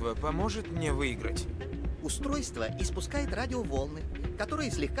устройство поможет мне выиграть? Устройство испускает радиоволны,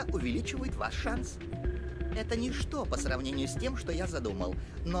 которые слегка увеличивают ваш шанс. Это ничто по сравнению с тем, что я задумал.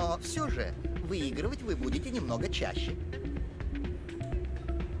 Но все же, выигрывать вы будете немного чаще.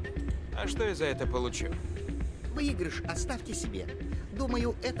 А что я за это получу? Выигрыш оставьте себе.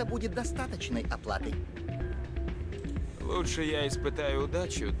 Думаю, это будет достаточной оплатой. Лучше я испытаю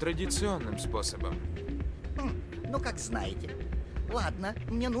удачу традиционным способом. Ну, как знаете. Ладно,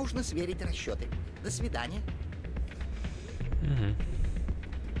 мне нужно сверить расчеты. До свидания.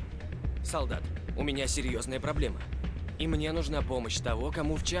 Солдат, у меня серьезная проблема. И мне нужна помощь того,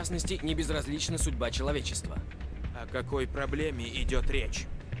 кому в частности не безразлична судьба человечества. О какой проблеме идет речь?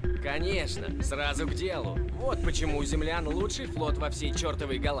 Конечно, сразу к делу. Вот почему у землян лучший флот во всей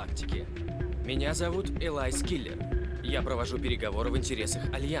чертовой галактике. Меня зовут Элайс Киллер. Я провожу переговоры в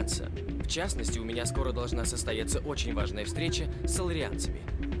интересах Альянса. В частности, у меня скоро должна состояться очень важная встреча с саларианцами.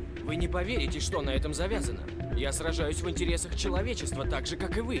 Вы не поверите, что на этом завязано. Я сражаюсь в интересах человечества так же,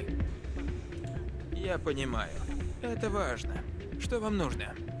 как и вы. Я понимаю. Это важно. Что вам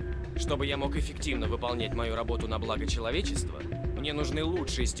нужно? Чтобы я мог эффективно выполнять мою работу на благо человечества, мне нужны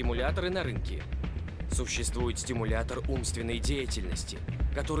лучшие стимуляторы на рынке. Существует стимулятор умственной деятельности,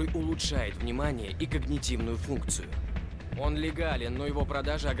 который улучшает внимание и когнитивную функцию. Он легален, но его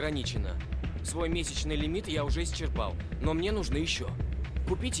продажа ограничена. Свой месячный лимит я уже исчерпал, но мне нужно еще.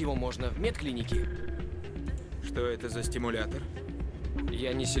 Купить его можно в медклинике. Что это за стимулятор?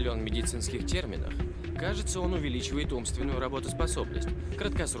 Я не силен в медицинских терминах. Кажется, он увеличивает умственную работоспособность,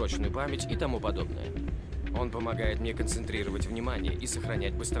 краткосрочную память и тому подобное. Он помогает мне концентрировать внимание и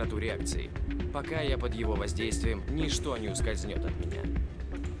сохранять быстроту реакции. Пока я под его воздействием, ничто не ускользнет от меня.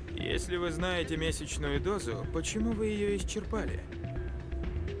 Если вы знаете месячную дозу, почему вы ее исчерпали?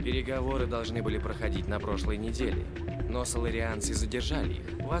 Переговоры должны были проходить на прошлой неделе, но саларианцы задержали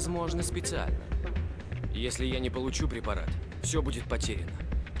их, возможно, специально. Если я не получу препарат, все будет потеряно.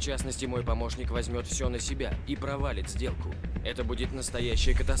 В частности, мой помощник возьмет все на себя и провалит сделку. Это будет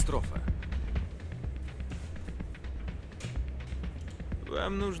настоящая катастрофа.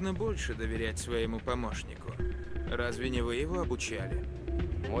 Вам нужно больше доверять своему помощнику. Разве не вы его обучали?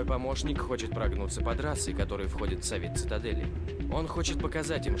 Мой помощник хочет прогнуться под расой, которые входят в Совет Цитадели. Он хочет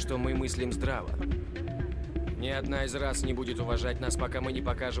показать им, что мы мыслим здраво. Ни одна из рас не будет уважать нас, пока мы не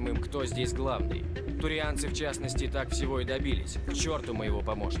покажем им, кто здесь главный. Турианцы, в частности, так всего и добились. К черту моего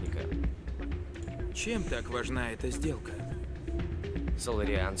помощника. Чем так важна эта сделка?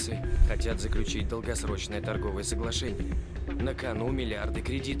 Саларианцы хотят заключить долгосрочное торговое соглашение. На кону миллиарды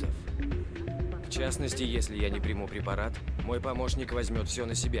кредитов. В частности, если я не приму препарат, мой помощник возьмет все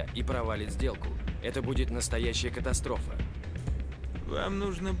на себя и провалит сделку. Это будет настоящая катастрофа. Вам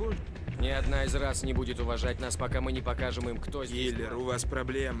нужно больше? Ни одна из рас не будет уважать нас, пока мы не покажем им, кто здесь. Киллер, у вас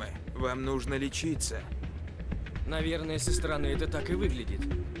проблемы. Вам нужно лечиться. Наверное, со стороны это так и выглядит.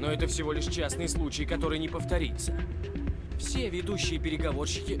 Но это всего лишь частный случай, который не повторится. Все ведущие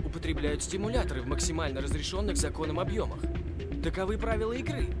переговорщики употребляют стимуляторы в максимально разрешенных законом объемах. Таковы правила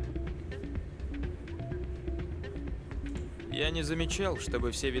игры. Я не замечал,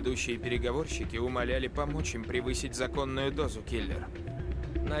 чтобы все ведущие переговорщики умоляли помочь им превысить законную дозу, Киллер.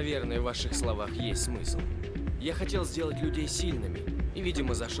 Наверное, в ваших словах есть смысл. Я хотел сделать людей сильными и,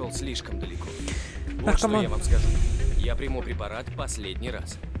 видимо, зашел слишком далеко. Вот что я вам скажу. Я приму препарат последний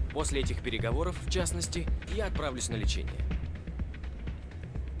раз. После этих переговоров, в частности, я отправлюсь на лечение.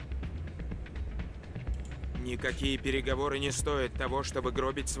 Никакие переговоры не стоят того, чтобы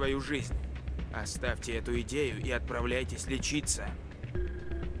гробить свою жизнь. Оставьте эту идею и отправляйтесь лечиться.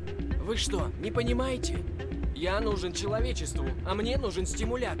 Вы что, не понимаете? Я нужен человечеству, а мне нужен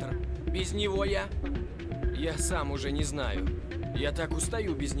стимулятор. Без него я сам уже не знаю. Я так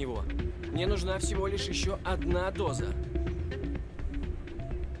устаю без него. Мне нужна всего лишь еще одна доза.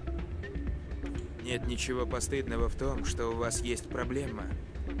 Нет ничего постыдного в том, что у вас есть проблема,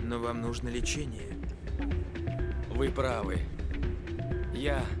 но вам нужно лечение. Вы правы.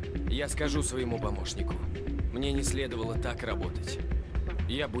 Я скажу своему помощнику. Мне не следовало так работать.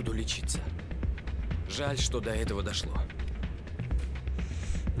 Я буду лечиться. Жаль, что до этого дошло.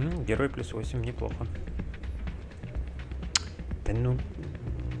 Герой плюс 8, неплохо. Да ну...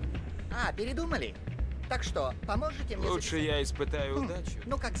 передумали? Так что, поможете мне Лучше записать? я испытаю удачу.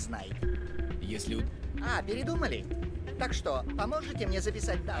 Ну, как знаете. Если... передумали? Так что, поможете мне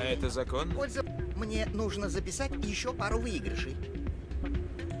записать данные? А это законно? Мне нужно записать еще пару выигрышей.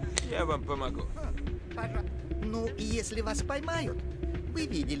 Я вам помогу. Пожалуйста. Ну, и если вас поймают, вы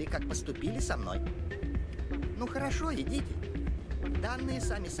видели, как поступили со мной. Ну, хорошо, идите. Данные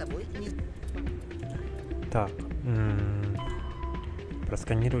сами собой не... Так.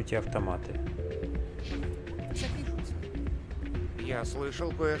 Просканируйте автоматы. Запишутся. Я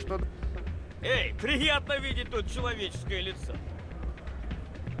слышал кое-что... Эй, приятно видеть тут человеческое лицо.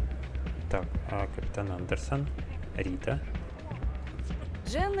 Так, капитан Андерсон, Рита.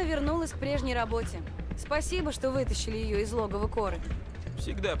 Дженна вернулась к прежней работе. Спасибо, что вытащили ее из логова Коры.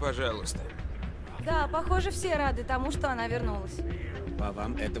 Всегда пожалуйста. Да, похоже, все рады тому, что она вернулась. По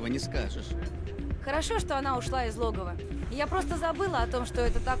вам этого не скажешь. Хорошо, что она ушла из логова. Я просто забыла о том, что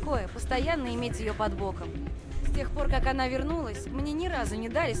это такое, постоянно иметь ее под боком. С тех пор, как она вернулась, мне ни разу не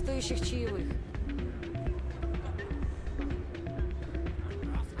дали стоящих чаевых.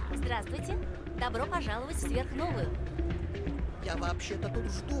 Здравствуйте. Добро пожаловать в сверхновую. Я вообще-то тут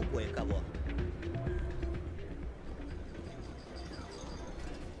жду кое-кого.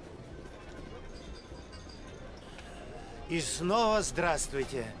 И снова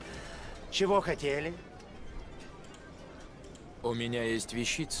здравствуйте. Чего хотели? У меня есть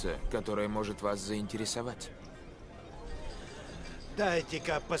вещица, которая может вас заинтересовать.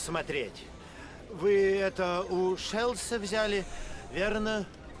 Дайте-ка посмотреть. Вы это у Шелса взяли, верно?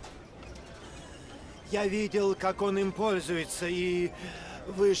 Я видел, как он им пользуется, и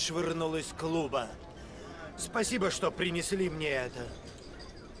вышвырнул из клуба. Спасибо, что принесли мне это.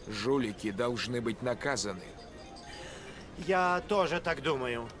 Жулики должны быть наказаны. Я тоже так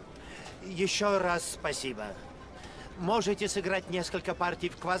думаю. Еще раз спасибо. Можете сыграть несколько партий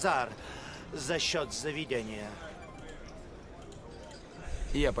в квазар за счет заведения.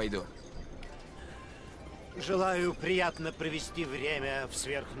 Я пойду. Желаю приятно провести время в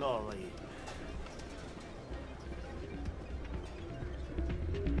сверхновой.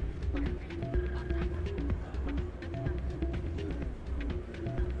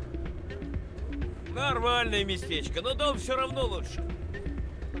 Нормальное местечко, но дом все равно лучше.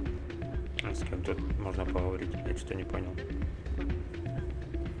 А с кем тут можно поговорить? Я что-то не понял.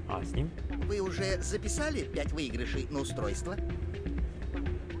 С ним? Вы уже записали 5 выигрышей на устройство?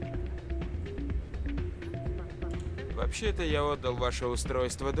 Вообще-то я отдал ваше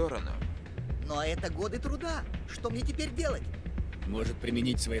устройство Дорану. Но это годы труда. Что мне теперь делать? Может,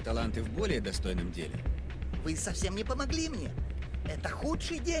 применить свои таланты в более достойном деле? Вы совсем не помогли мне. Это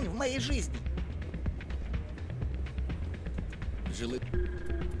худший день в моей жизни.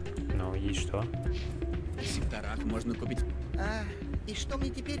 Ну и что? В секторах можно купить... И что мне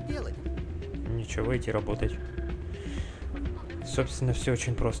теперь делать? Ничего, идти работать. Собственно, все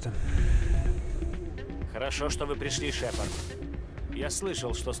очень просто. Хорошо, что вы пришли, Шепард. Я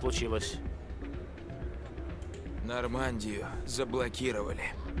слышал, что случилось. Нормандию заблокировали.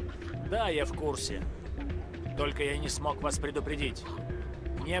 Да, я в курсе. Только я не смог вас предупредить.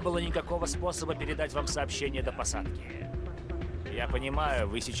 Не было никакого способа передать вам сообщение до посадки. Я понимаю,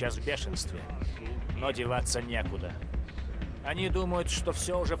 вы сейчас в бешенстве, но деваться некуда. Они думают, что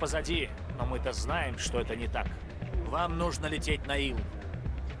все уже позади, но мы-то знаем, что это не так. Вам нужно лететь на Ил.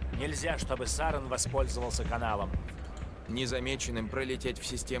 Нельзя, чтобы Сарен воспользовался каналом. Незамеченным пролететь в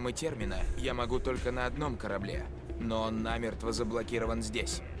системы термина я могу только на одном корабле, но он намертво заблокирован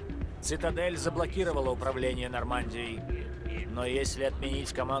здесь. Цитадель заблокировала управление Нормандией, но если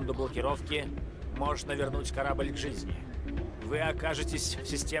отменить команду блокировки, можно вернуть корабль к жизни. Вы окажетесь в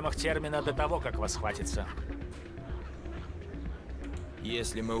системах термина до того, как вас хватится.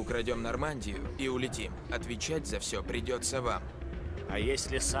 Если мы украдем Нормандию и улетим, отвечать за все придется вам. А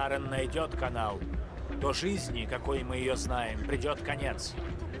если Сарен найдет канал, то жизни, какой мы ее знаем, придет конец.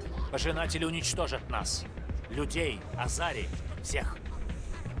 Пожинатели уничтожат нас. Людей, Азари, всех.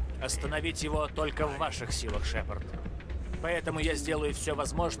 Остановить его только в ваших силах, Шепард. Поэтому я сделаю все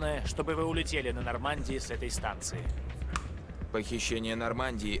возможное, чтобы вы улетели на Нормандии с этой станции. Похищение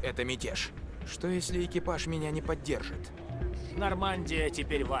Нормандии — это мятеж. Что если экипаж меня не поддержит? Нормандия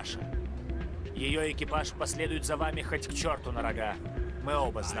теперь ваша. Ее экипаж последует за вами хоть к черту на рога. Мы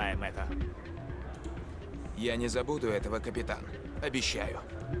оба знаем это. Я не забуду этого, капитан. Обещаю.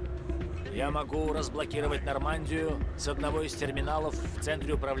 Я могу разблокировать Нормандию с одного из терминалов в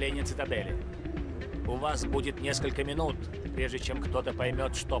центре управления цитадели. У вас будет несколько минут, прежде чем кто-то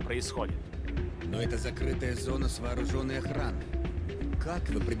поймет, что происходит. Но это закрытая зона с вооруженной охраной. Как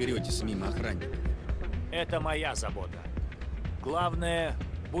вы проберетесь мимо охранников? Это моя забота. Главное,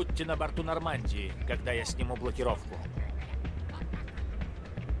 будьте на борту Нормандии, когда я сниму блокировку.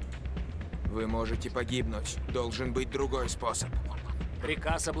 Вы можете погибнуть. Должен быть другой способ.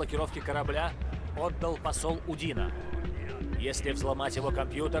 Приказ о блокировке корабля отдал посол Удина. Если взломать его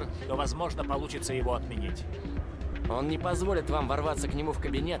компьютер, то, возможно, получится его отменить. Он не позволит вам ворваться к нему в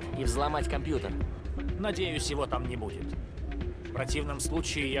кабинет и взломать компьютер. Надеюсь, его там не будет. В противном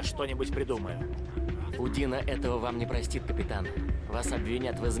случае я что-нибудь придумаю. Удина этого вам не простит, капитан. Вас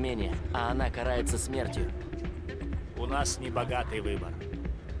обвинят в измене, а она карается смертью. У нас небогатый выбор.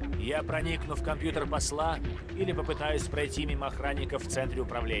 Я проникну в компьютер посла или попытаюсь пройти мимо охранников в центре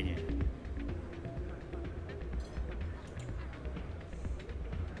управления.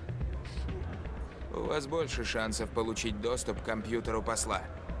 У вас больше шансов получить доступ к компьютеру посла.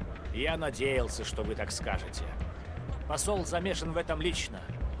 Я надеялся, что вы так скажете. Посол замешан в этом лично.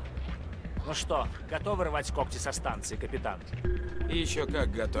 Ну что, готовы рвать когти со станции, капитан? Еще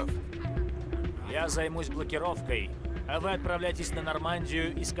как готов. Я займусь блокировкой, а вы отправляйтесь на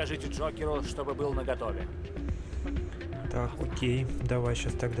Нормандию и скажите Джокеру, чтобы был наготове. Так, окей. Давай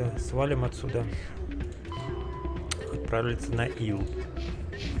сейчас тогда свалим отсюда. Отправиться на Ил.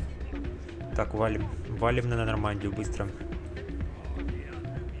 Так, валим. Валим на Нормандию быстро.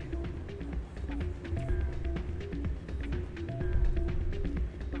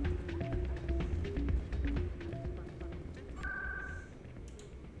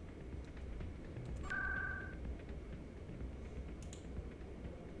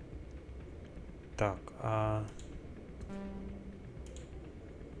 Так,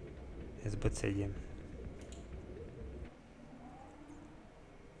 СБЦ.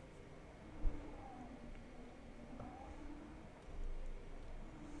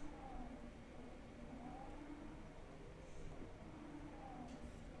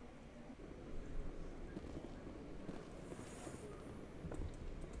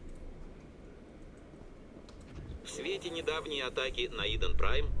 В свете недавней атаки на Иден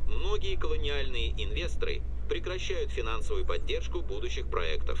Прайм многие колониальные инвесторы прекращают финансовую поддержку будущих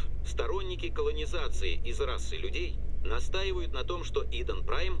проектов. Сторонники колонизации из расы людей настаивают на том, что Иден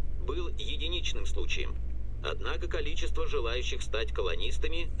Прайм был единичным случаем. Однако количество желающих стать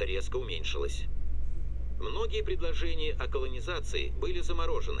колонистами резко уменьшилось. Многие предложения о колонизации были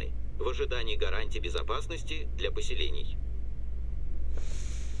заморожены в ожидании гарантий безопасности для поселений.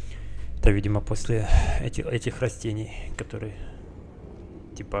 Это, видимо, после этих растений, которые,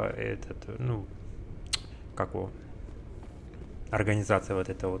 типа, ну, как его, организация вот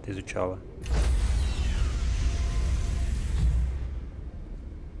это вот изучала.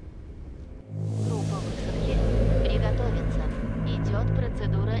 Группа высадки приготовиться. Идет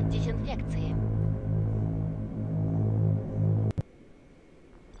процедура дезинфекции.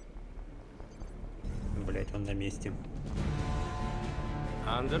 Блять, он на месте.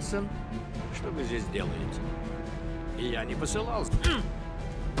 Андерсон, что вы здесь делаете? Я не посылал.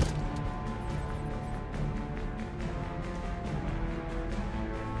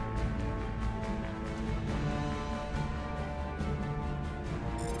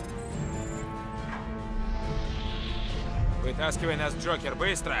 Вытаскивай нас, Джокер,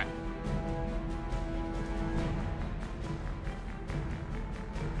 быстро!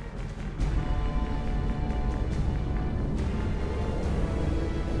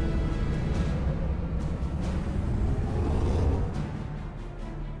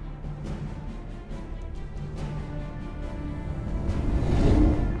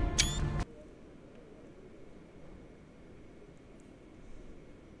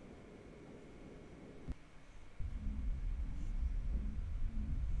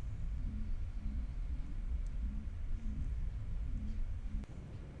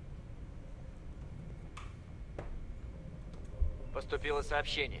 Поступило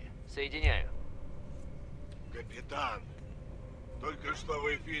сообщение. Соединяю. Капитан, только что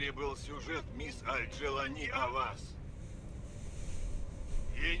в эфире был сюжет мисс Аль-Джелани о вас.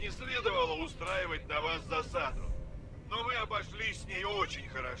 Ей не следовало устраивать на вас засаду, но вы обошлись с ней очень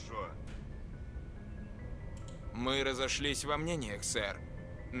хорошо. Мы разошлись во мнениях, сэр.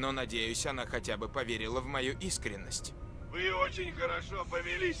 Но, надеюсь, она хотя бы поверила в мою искренность. Вы очень хорошо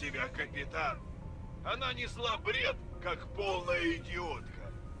повели себя, капитан. Она несла бред, как полная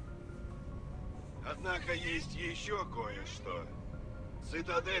идиотка. Однако есть еще кое-что.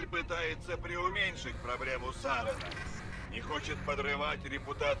 Цитадель пытается преуменьшить проблему Сарена. Не хочет подрывать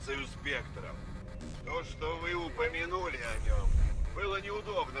репутацию спектров. То, что вы упомянули о нем, было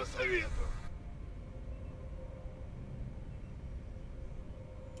неудобно Совету.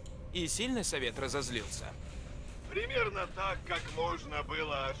 И сильно Совет разозлился? Примерно так, как можно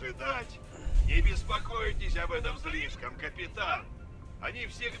было ожидать. Не беспокойтесь об этом слишком, капитан. Они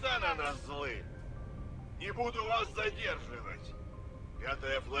всегда на нас злы. Не буду вас задерживать.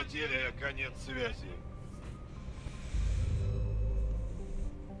 5-я флотилия, конец связи.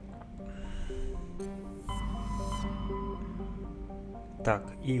 Так,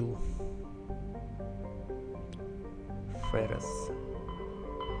 Ил. Феррес.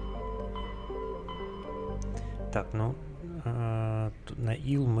 Так, ну, на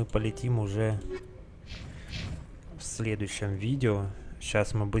Ил мы полетим уже в следующем видео.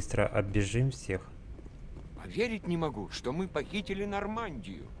 Сейчас мы быстро оббежим всех. Поверить не могу, что мы похитили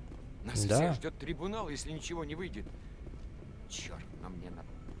Нормандию. Нас всех ждет трибунал, если ничего не выйдет. Черт, нам не надо.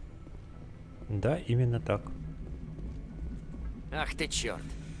 Да, именно так. Ах ты черт.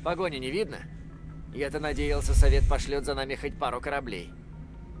 Погони не видно? Я-то надеялся, Совет пошлет за нами хоть пару кораблей.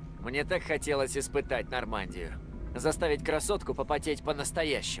 Мне так хотелось испытать Нормандию. Заставить красотку попотеть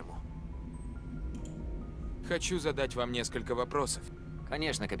по-настоящему. Хочу задать вам несколько вопросов.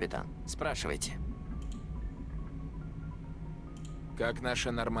 Конечно, капитан. Спрашивайте. Как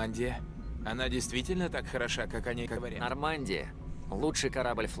наша Нормандия? Она действительно так хороша, как они говорят? Нормандия – лучший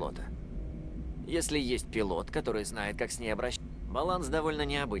корабль флота. Если есть пилот, который знает, как с ней обращаться, баланс довольно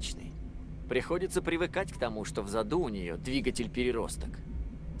необычный. Приходится привыкать к тому, что в заду у нее двигатель-переросток.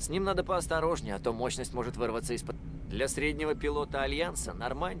 С ним надо поосторожнее, а то мощность может вырваться из-под... Для среднего пилота Альянса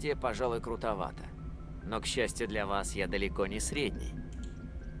Нормандия, пожалуй, крутовата. Но, к счастью для вас, я далеко не средний.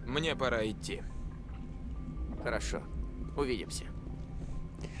 Мне пора идти. Хорошо. Увидимся.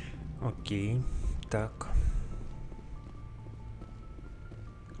 Окей. Так.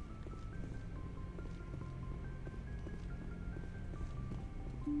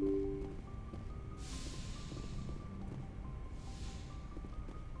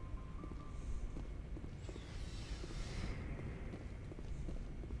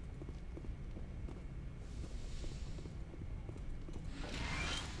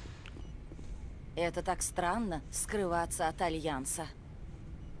 Это так странно, скрываться от Альянса.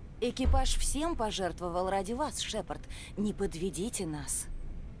 Экипаж всем пожертвовал ради вас, Шепард. Не подведите нас.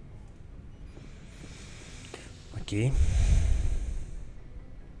 Окей.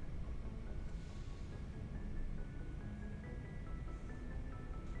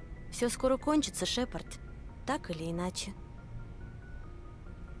 Все скоро кончится, Шепард. Так или иначе.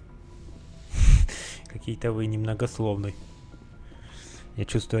 Какие-то вы немногословны. Я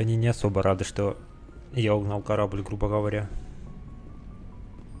чувствую, они не особо рады, что я угнал корабль, грубо говоря.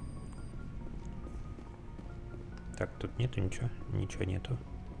 Так, тут нету ничего? Ничего нету.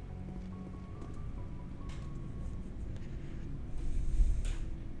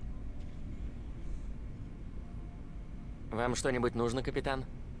 Вам что-нибудь нужно, капитан?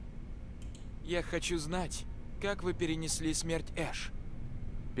 Я хочу знать, как вы перенесли смерть Эш?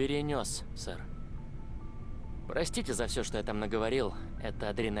 Перенес, сэр. Простите за все, что я там наговорил. Это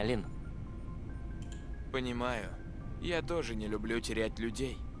адреналин. Понимаю. Я тоже не люблю терять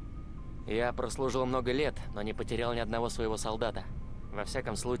людей. Я прослужил много лет, но не потерял ни одного своего солдата. Во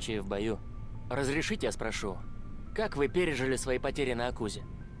всяком случае, в бою. Разрешите, я спрошу, как вы пережили свои потери на Акузе?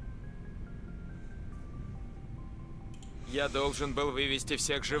 Я должен был вывести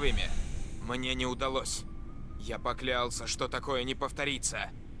всех живыми. Мне не удалось. Я поклялся, что такое не повторится.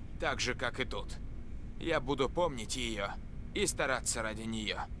 Так же, как и тут. Я буду помнить ее и стараться ради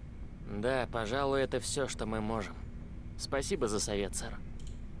нее. Да, пожалуй, это все, что мы можем. Спасибо за совет, сэр.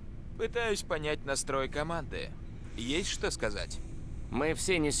 Пытаюсь понять настрой команды. Есть что сказать? Мы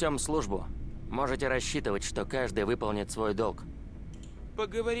все несем службу. Можете рассчитывать, что каждый выполнит свой долг.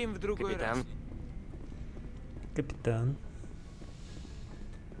 Поговорим в другой раз. Капитан.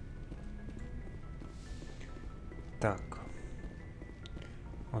 Так.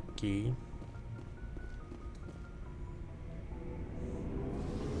 Окей.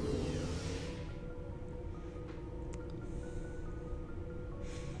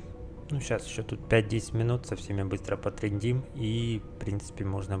 Ну, сейчас еще тут 5-10 минут, со всеми быстро потрендим, и, в принципе,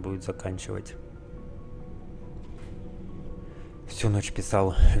 можно будет заканчивать. всю ночь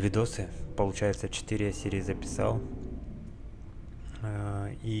писал видосы. Получается, 4 серии записал.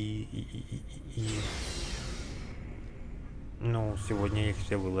 Ну, сегодня я их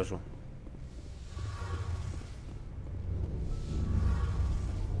все выложу.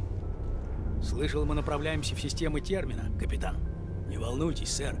 Слышал, мы направляемся в систему термина, капитан. Не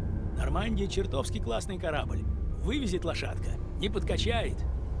волнуйтесь, сэр. Нормандия чертовски классный корабль. Вывезет лошадка, не подкачает.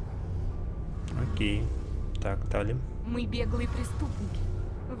 Окей. Так, далее. Мы беглые преступники.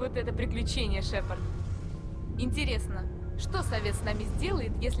 Вот это приключение, Шепард. Интересно, что Совет с нами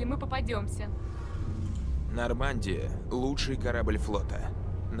сделает, если мы попадемся? Нормандия — лучший корабль флота.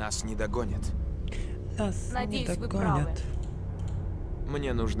 Нас не догонят. Надеюсь, вы правы.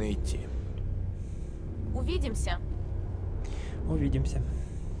 Мне нужно идти. Увидимся. Увидимся.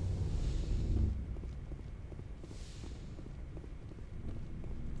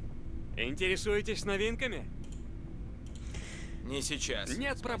 Интересуетесь новинками? Не сейчас.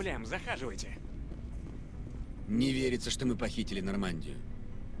 Нет проблем, захаживайте. Не верится, что мы похитили Нормандию.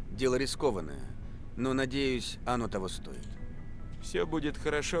 Дело рискованное, но, надеюсь, оно того стоит. Все будет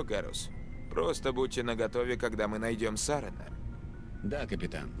хорошо, Гарус. Просто будьте наготове, когда мы найдем Сарена. Да,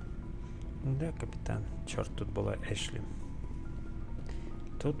 капитан. Да, капитан. Черт, тут была Эшли.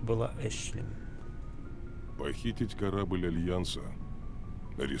 Тут была Эшли. Похитить корабль Альянса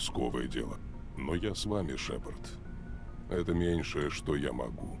 — рисковое дело. Но я с вами, Шепард. Это меньшее, что я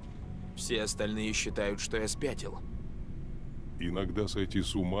могу. Все остальные считают, что я спятил. Иногда сойти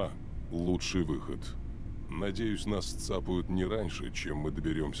с ума — лучший выход. Надеюсь, нас сцапают не раньше, чем мы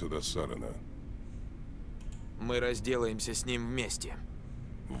доберемся до Сарена. Мы разделаемся с ним вместе.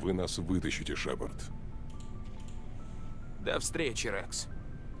 Вы нас вытащите, Шепард. До встречи, Рекс.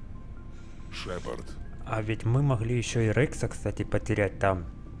 Шепард. А ведь мы могли еще и Рекса, кстати, потерять там.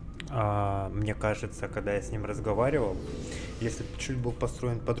 Мне кажется, когда я с ним разговаривал, если бы чуть был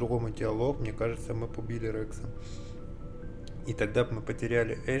построен по-другому диалог, мне кажется, мы побили Рекса. И тогда бы мы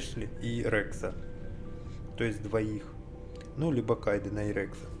потеряли Эшли и Рекса. То есть двоих. Ну, либо Кайдена и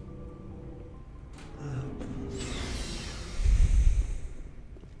Рекса.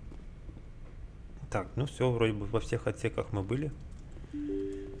 Так, ну все, вроде бы во всех отсеках мы были.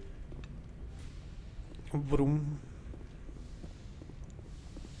 Врум.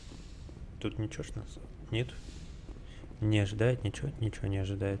 Тут ничего ж нас нет. Не ожидает ничего, ничего не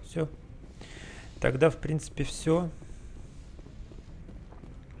ожидает. Все. Тогда, в принципе, все.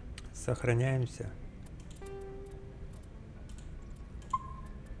 Сохраняемся.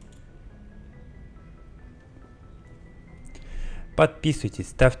 Подписывайтесь,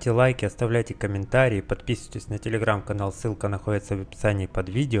 ставьте лайки, оставляйте комментарии, подписывайтесь на телеграм-канал, ссылка находится в описании под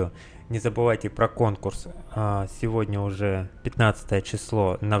видео. Не забывайте про конкурс, сегодня уже 15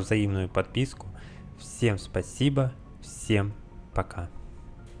 число на взаимную подписку. Всем спасибо, всем пока.